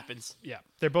always happens. Yeah,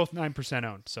 they're both 9%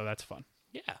 owned, so that's fun.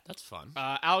 Yeah, that's fun.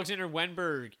 Alexander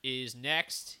Wenberg is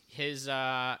next. His,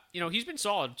 he's been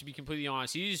solid, to be completely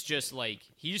honest. He's just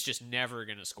never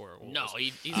going to score goals. No,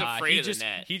 he's afraid of the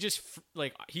net.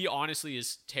 He honestly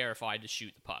is terrified to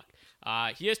shoot the puck.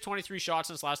 He has 23 shots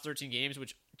in his last 13 games,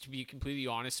 which, to be completely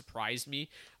honest, surprised me.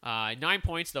 9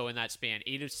 points, though, in that span.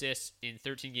 8 assists in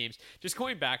 13 games. Just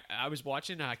going back, I was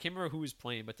watching, I can't remember who was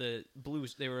playing, but the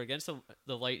Blues, they were against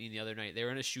the Lightning the other night. They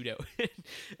were in a shootout.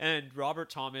 And Robert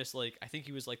Thomas, I think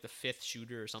he was the 5th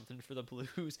shooter or something for the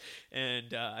Blues.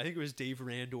 And I think it was Dave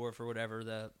Randorf or whatever,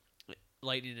 the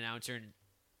Lightning announcer. And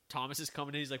Thomas is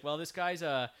coming in. He's like, well, this guy's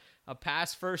a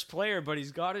pass first player, but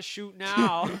he's got to shoot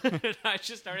now. And I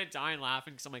just started dying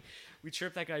laughing because I'm like, we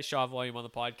chirp that guy's shot volume on the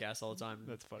podcast all the time.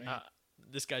 That's funny.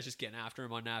 This guy's just getting after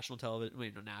him on national television. I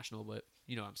mean, not national, but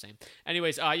you know what I'm saying.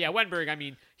 Anyways, Wenberg, I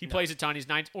mean, he plays a ton. He's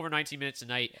over 19 minutes a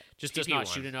night. Just does not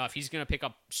shoot enough. He's going to pick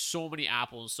up so many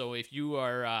apples. So if you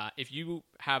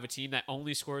have a team that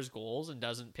only scores goals and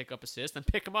doesn't pick up assists, then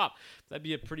pick him up. That'd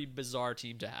be a pretty bizarre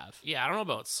team to have. Yeah, I don't know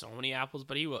about so many apples,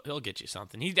 but he'll get you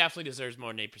something. He definitely deserves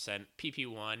more than 8%.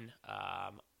 PP1.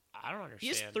 I don't understand. He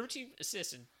has 13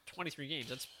 assists in 23 games.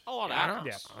 That's a lot of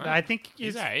apples. Yeah, I think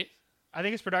he's all right. I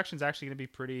think his production's actually going to be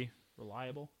pretty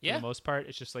reliable for the most part.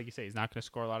 It's just like you say, he's not going to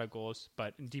score a lot of goals.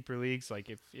 But in deeper leagues,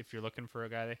 if you're looking for a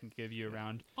guy that can give you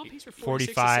around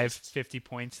 45, 50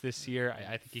 points this year,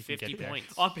 I think he can get there.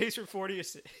 Points. On pace for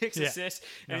 46 assists,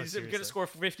 and he's going to score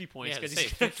 50 points because he's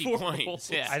 50 points.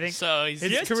 Goals. Yeah. I think so.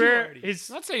 His career, I'm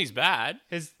not saying he's bad.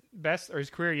 His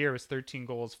career year was 13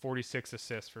 goals, 46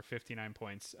 assists for 59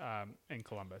 points in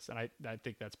Columbus, and I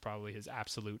think that's probably his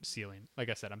absolute ceiling. Like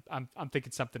I said, I'm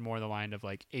thinking something more in the line of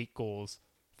 8 goals,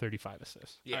 35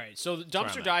 assists. Yeah. All right, so the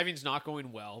dumpster diving's not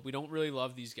going well. We don't really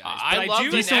love these guys. I love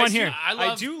do the one here.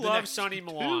 I do love Sonny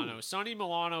Milano. Sonny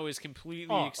Milano is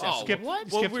completely accessible. Skip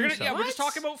we're just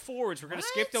talking about forwards. We're going to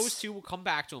skip those two. We'll come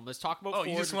back to them. Let's talk about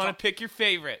forwards. You just want to pick your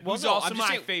favorite. Well, Who's no, also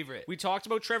my favorite? We talked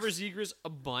about Trevor Zegras a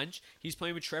bunch. He's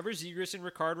playing with Trevor Zegras and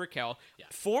Rickard Rakell. Yeah.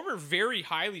 Former very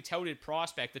highly touted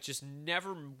prospect that just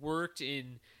never worked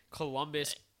in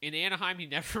Columbus. In Anaheim, he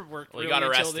never worked really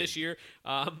until this year.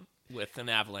 With an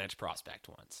Avalanche prospect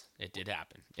once. It did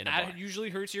happen. That usually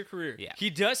hurts your career. Yeah. He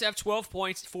does have 12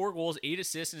 points, 4 goals, 8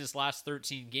 assists in his last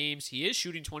 13 games. He is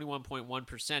shooting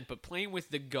 21.1%, but playing with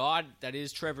the god that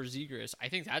is Trevor Zegras, I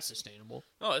think that's sustainable.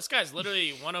 Oh, this guy's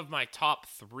literally one of my top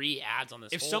 3 ads on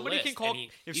this if whole somebody list.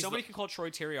 Can call Troy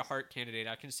Terry a Hart candidate,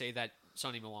 I can say that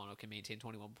Sonny Milano can maintain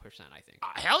 21%, I think.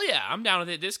 Hell yeah, I'm down with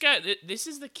it. This guy, this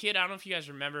is the kid, I don't know if you guys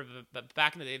remember, but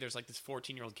back in the day, there's this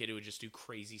 14-year-old kid who would just do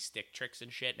crazy stick tricks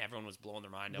and shit, and everyone was blowing their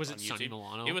mind up on YouTube. Was it Sonny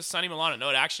Milano? It was Sonny Milano. No,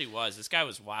 it actually was. This guy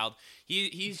was wild.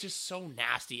 He's just so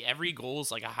nasty. Every goal is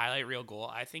like a highlight reel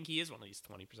goal. I think he is one of these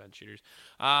 20% shooters.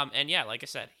 And yeah, like I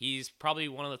said, he's probably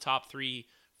one of the top 3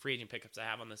 free agent pickups I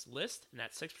have on this list, and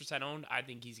at 6% owned, I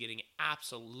think he's getting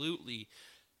absolutely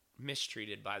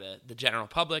mistreated by the general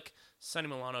public. Sonny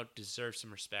Milano deserves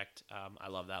some respect. I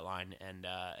love that line, and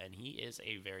he is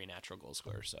a very natural goal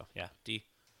scorer. So yeah, D,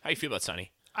 how you feel about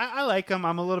Sonny? I like him.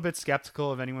 I'm a little bit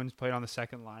skeptical of anyone who's played on the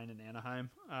second line in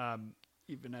Anaheim,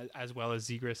 even as well as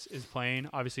Zegras is playing.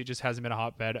 Obviously, it just hasn't been a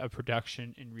hotbed of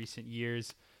production in recent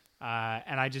years.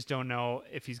 And I just don't know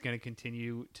if he's going to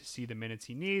continue to see the minutes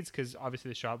he needs, because obviously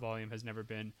the shot volume has never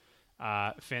been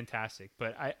fantastic.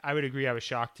 But I would agree. I was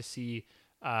shocked to see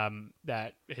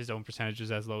that his own percentage is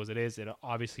as low as it is. It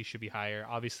obviously should be higher.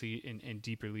 Obviously, in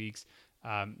deeper leagues,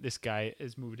 this guy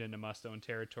has moved into must-own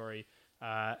territory.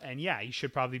 And yeah, he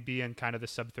should probably be in kind of the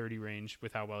sub-30 range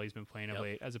with how well he's been playing of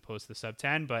late, as opposed to the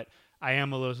sub-10. But I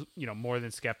am a little, more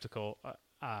than skeptical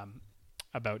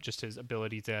about just his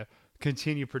ability to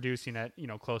continue producing at,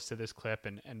 close to this clip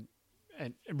and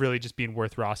really just being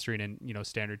worth rostering in,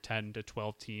 standard 10 to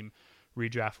 12 team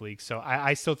redraft leagues. So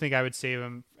I still think I would save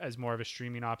him as more of a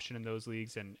streaming option in those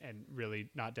leagues and really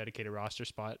not dedicate a roster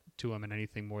spot to him in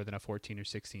anything more than a 14 or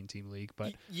 16 team league.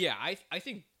 But yeah, I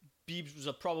think Beebs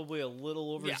was probably a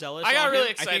little overzealous. I got on really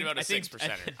him. excited about a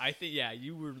 6%. I think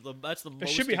you were. That's the most. It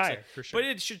should be higher for sure, but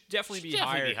it should definitely be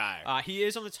higher. He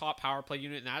is on the top power play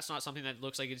unit, and that's not something that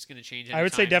looks like it's going to change. I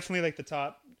would say definitely like the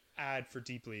top ad for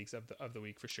deep leagues of the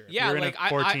week for sure. Yeah, if you're like in a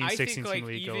 14, I 16 think, team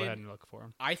league, go ahead and look for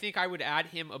him. I think I would add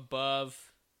him above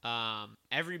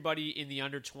everybody in the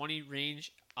under 20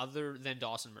 range, other than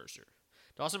Dawson Mercer.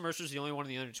 Dawson Mercer is the only one in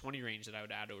the under 20 range that I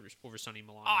would add over Sonny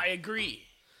Milano. I agree.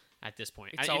 At this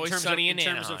point, it's always Sonny in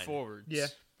terms of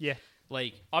forwards. Yeah.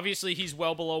 Like, obviously, he's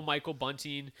well below Michael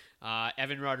Bunting,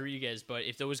 Evan Rodriguez, but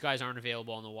if those guys aren't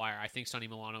available on the wire, I think Sonny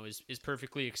Milano is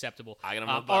perfectly acceptable. I got him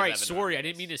all right, sorry, I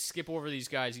didn't mean to skip over these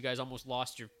guys. You guys almost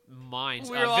lost your minds.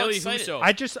 We were all Billy excited.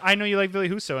 Husso. I know you like Billy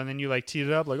Husso, and then you like teed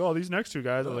it up like, oh, these next two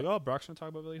guys. I was like, oh, Brock's gonna talk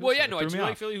about Billy Husso. Well, yeah, no, I do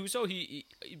like Billy Husso. He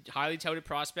highly touted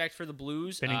prospect for the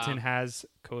Blues. Bennington has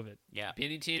COVID. Yeah,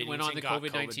 Bennington went on the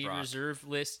COVID-19 reserve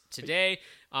list today.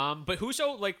 But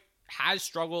Husso has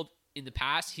struggled in the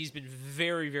past. He's been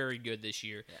very, very good this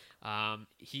year. Yeah.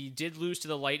 He did lose to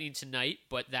the Lightning tonight,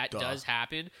 but that does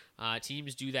happen.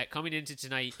 Teams do that. Coming into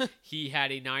tonight, he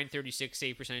had a .936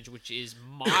 save percentage, which is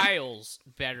miles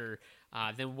better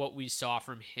than what we saw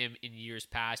from him in years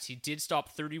past. He did stop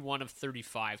 31 of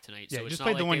 35 tonight. Yeah, so he it's just not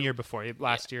played like the 1 year before,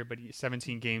 last year, but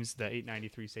 17 games, the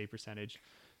 .893 save percentage.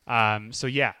 So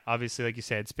yeah, obviously, like you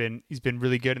said, he's been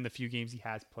really good in the few games he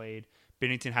has played.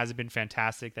 Bennington hasn't been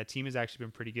fantastic. That team has actually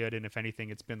been pretty good, and if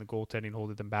anything, it's been the goaltending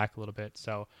holding them back a little bit.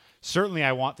 So certainly,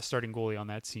 I want the starting goalie on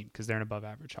that team because they're an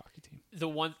above-average hockey team. The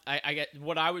one I get,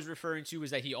 what I was referring to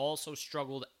is that he also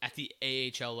struggled at the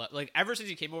AHL level. Like ever since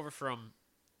he came over from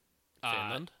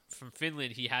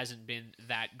Finland, he hasn't been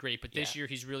that great. But this year,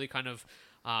 he's really kind of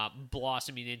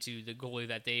blossoming into the goalie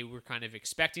that they were kind of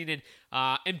expecting. And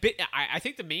I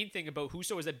think the main thing about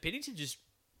Husso is that Bennington just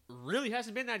really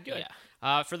hasn't been that good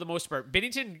for the most part.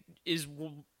 Bennington is,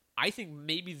 I think,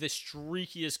 maybe the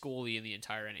streakiest goalie in the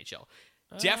entire NHL.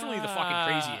 Definitely the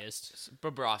fucking craziest.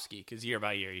 Bobrovsky, because year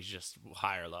by year he's just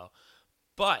high or low.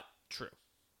 But true.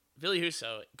 Billy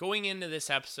Husso, going into this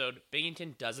episode,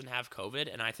 Bennington doesn't have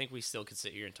COVID, and I think we still could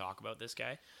sit here and talk about this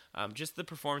guy. Just the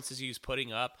performances he was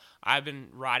putting up. I've been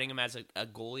riding him as a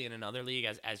goalie in another league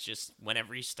as just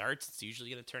whenever he starts, it's usually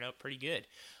going to turn out pretty good.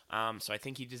 So I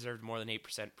think he deserved more than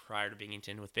 8% prior to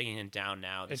Bennington. With Bennington down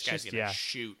now, this guy's going to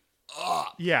shoot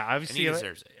up. Yeah, obviously and he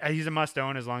deserves it. He's a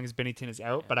must-own as long as Bennington is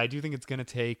out, but I do think it's going to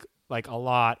take a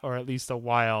lot or at least a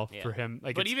while for him.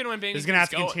 But even when Bennington's it's going to have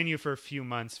to continue for a few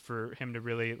months for him to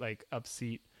really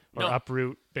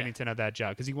uproot Bennington of that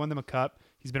job because he won them a cup.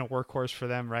 He's been a workhorse for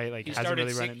them, right? He hasn't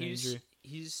really run into injury.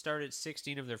 He's started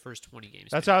 16 of their first 20 games.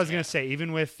 That's what I was going to say.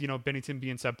 Even with, Bennington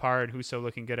being subpar and Husso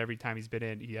looking good every time he's been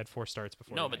in, he had 4 starts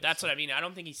before. No, but that's what I mean. I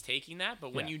don't think he's taking that.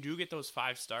 But when you do get those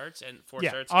 5 starts and 4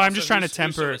 starts, I'm just trying to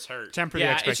temper the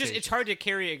expectations. It's hard to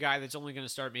carry a guy that's only going to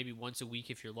start maybe once a week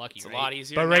if you're lucky. It's a lot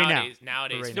easier. But nowadays, now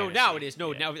it is.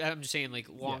 Now I'm just saying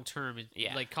long term.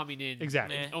 Coming in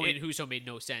exactly. And Husso made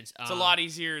no sense. It's a lot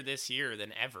easier this year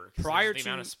than ever. Prior the to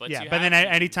amount of splits but then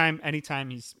anytime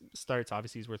he starts,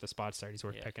 obviously he's worth a spot start. He's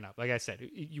worth picking up. Like I said,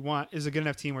 is a good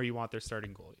enough team where you want their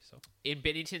starting goalie. So in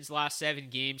Bennington's last 7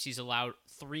 games, he's allowed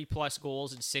 3+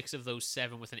 goals, and 6 of those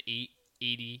 7 with an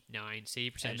 .889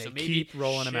 save percentage. And so maybe keep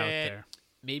rolling him out there.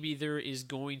 Maybe there is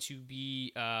going to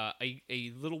be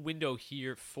a little window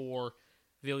here for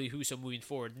Billy Husso moving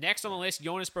forward. Next on the list,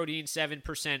 Jonas Brodin,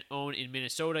 7% owned in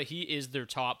Minnesota. He is their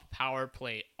top power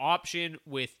play option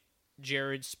with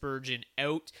Jared Spurgeon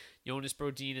out. Jonas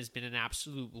Brodin has been an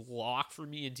absolute lock for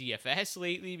me in DFS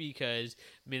lately because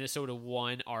Minnesota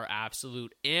 1 are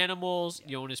absolute animals.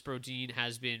 Jonas Brodin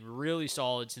has been really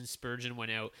solid since Spurgeon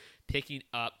went out, picking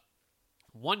up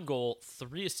 1 goal,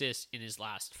 3 assists in his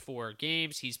last 4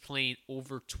 games. He's playing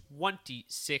over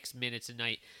 26 minutes a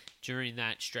night during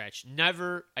that stretch.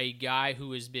 Never a guy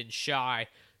who has been shy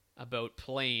about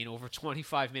playing over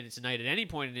 25 minutes a night at any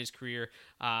point in his career.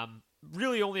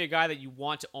 Really only a guy that you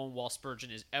want to own while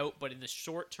Spurgeon is out, but in the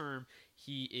short term,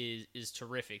 he is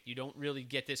terrific. You don't really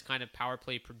get this kind of power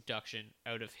play production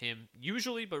out of him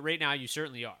usually, but right now you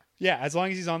certainly are. Yeah, as long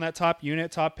as he's on that top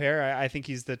unit, top pair, I think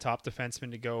he's the top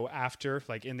defenseman to go after,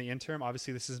 in the interim.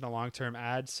 Obviously, this isn't a long-term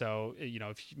ad, so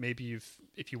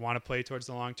if you want to play towards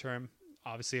the long term,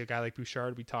 obviously a guy like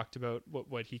Bouchard, we talked about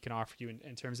what he can offer you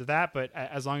in terms of that. But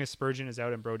as long as Spurgeon is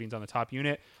out and Brodeen's on the top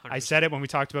unit, 100%. I said it when we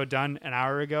talked about Dunn an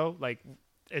hour ago. Like,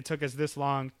 it took us this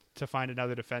long to find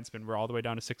another defenseman. We're all the way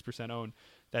down to 6% owned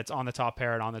that's on the top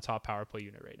pair and on the top power play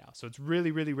unit right now. So it's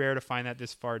really, really rare to find that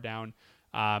this far down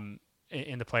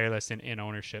in the player list in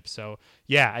ownership. So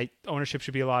yeah, ownership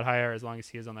should be a lot higher as long as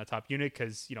he is on that top unit,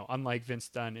 because, you know, unlike Vince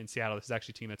Dunn in Seattle, this is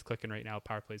actually a team that's clicking right now.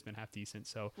 Power play's been half decent.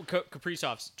 So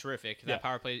Kaprizov's terrific. That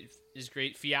power play is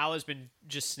great. Fiala's been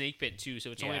just snake bit too,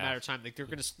 so it's only a matter of time. Like,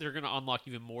 they're gonna unlock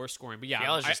even more scoring. But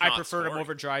yeah, I prefer him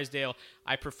over Drysdale.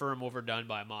 I prefer him over Dunn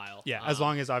by a mile. Yeah, as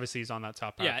long as obviously he's on that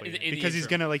top power play unit, because he's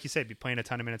gonna, like you said, be playing a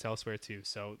ton of minutes elsewhere too.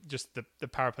 So just the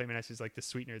power play minutes is like the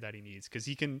sweetener that he needs, because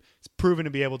it's proven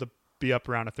to be able to be up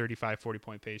around a 35-40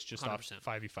 point pace just 100%. Off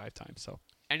 5v5 time. So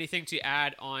anything to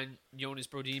add on Jonas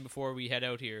Brodin before we head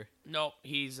out here? No,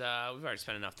 he's we've already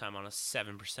spent enough time on a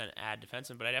 7% ad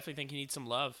defenseman, but I definitely think he needs some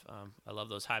love. I love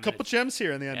those high minutes. Couple gems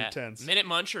here in the under 10s. Minute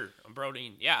muncher on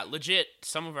Brodin. Yeah, legit.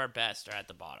 Some of our best are at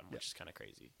the bottom, which is kind of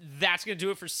crazy. That's going to do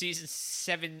it for season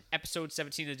 7, episode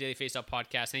 17 of the Daily Faceoff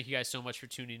podcast. Thank you guys so much for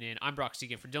tuning in. I'm Brock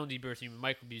Segan for Dylan D. Berthie and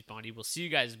Michael B. Bondi. We'll see you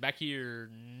guys back here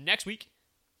next week.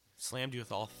 Slammed you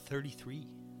with all 33.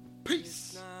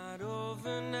 Peace. It's not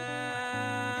over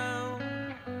now.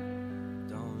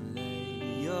 Don't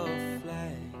lay your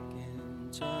flag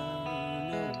and turn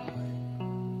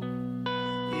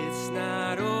away. It's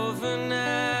not over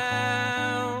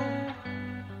now.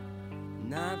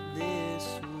 Not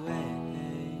this way.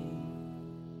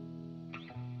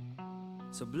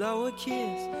 So blow a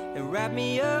kiss and wrap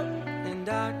me up in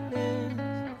darkness.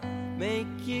 Make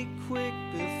it quick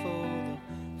before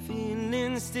the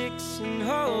feeling sticks and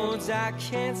holds. I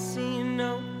can't see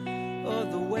no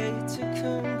other way to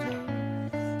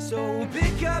conclude. So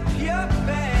pick up your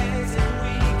bags and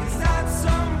we can start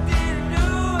something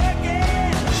new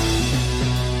again.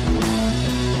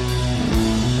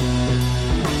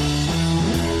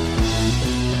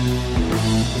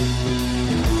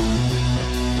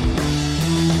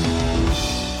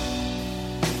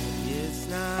 It's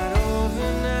not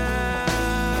over now.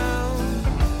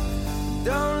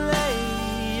 Don't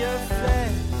lay your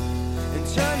flag and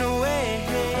turn away.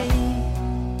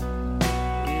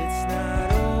 It's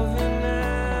not over now.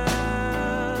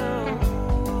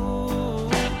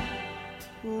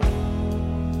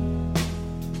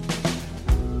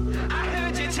 I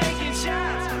heard you taking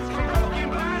shots from broken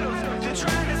bottles to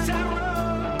try to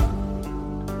sorrow.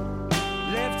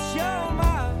 Left your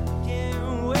mark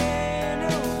and went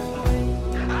away.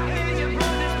 I hear your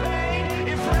brother's pain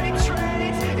in freight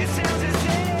trains. It sounds the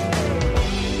same.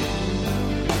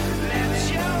 Left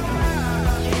your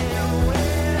mark and went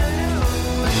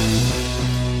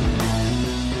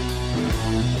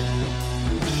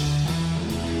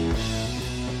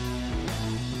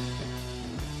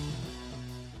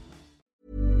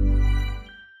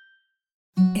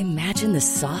Imagine the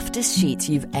softest sheets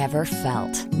you've ever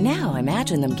felt. Now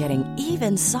imagine them getting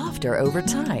even softer over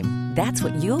time. That's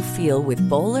what you'll feel with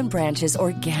Boll & Branch's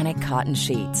organic cotton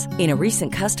sheets. In a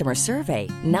recent customer survey,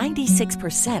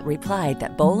 96% replied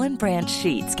that Boll & Branch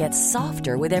sheets get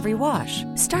softer with every wash.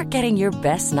 Start getting your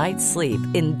best night's sleep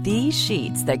in these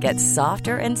sheets that get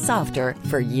softer and softer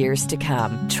for years to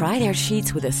come. Try their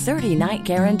sheets with a 30-night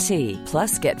guarantee.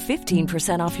 Plus, get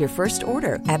 15% off your first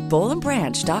order at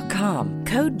bollandbranch.com.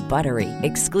 Code BUTTERY.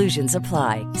 Exclusions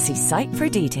apply. See site for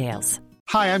details.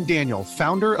 Hi, I'm Daniel,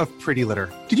 founder of Pretty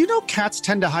Litter. Did you know cats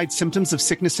tend to hide symptoms of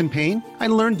sickness and pain? I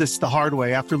learned this the hard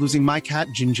way after losing my cat,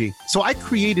 Gingy. So I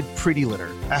created Pretty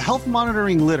Litter, a health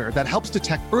monitoring litter that helps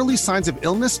detect early signs of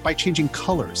illness by changing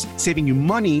colors, saving you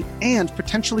money and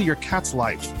potentially your cat's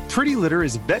life. Pretty Litter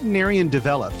is veterinarian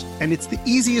developed, and it's the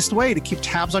easiest way to keep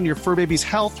tabs on your fur baby's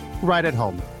health right at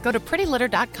home. Go to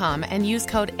prettylitter.com and use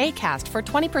code ACAST for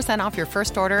 20% off your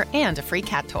first order and a free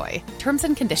cat toy. Terms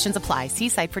and conditions apply. See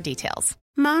site for details.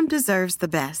 Mom deserves the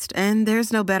best, and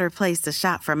there's no better place to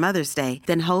shop for Mother's Day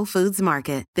than Whole Foods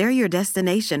Market. They're your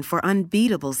destination for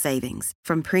unbeatable savings,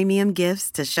 from premium gifts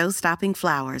to show-stopping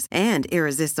flowers and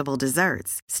irresistible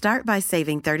desserts. Start by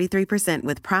saving 33%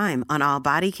 with Prime on all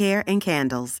body care and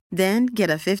candles. Then get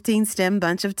a 15-stem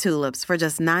bunch of tulips for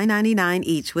just $9.99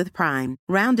 each with Prime.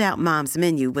 Round out Mom's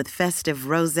menu with festive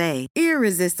rosé,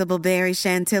 irresistible berry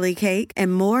chantilly cake,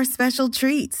 and more special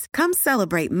treats. Come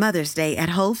celebrate Mother's Day at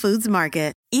Whole Foods Market.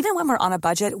 Even when we're on a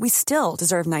budget, we still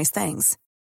deserve nice things.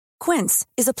 Quince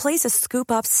is a place to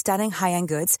scoop up stunning high-end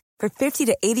goods for 50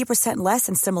 to 80% less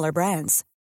than similar brands.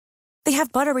 They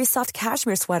have buttery soft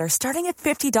cashmere sweaters starting at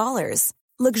 $50,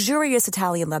 luxurious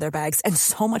Italian leather bags, and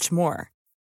so much more.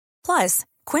 Plus,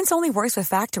 Quince only works with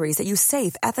factories that use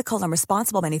safe, ethical, and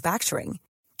responsible manufacturing.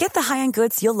 Get the high-end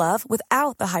goods you'll love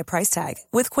without the high price tag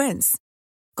with Quince.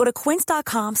 Go to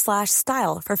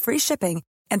quince.com/style for free shipping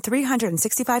and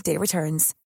 365-day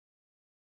returns.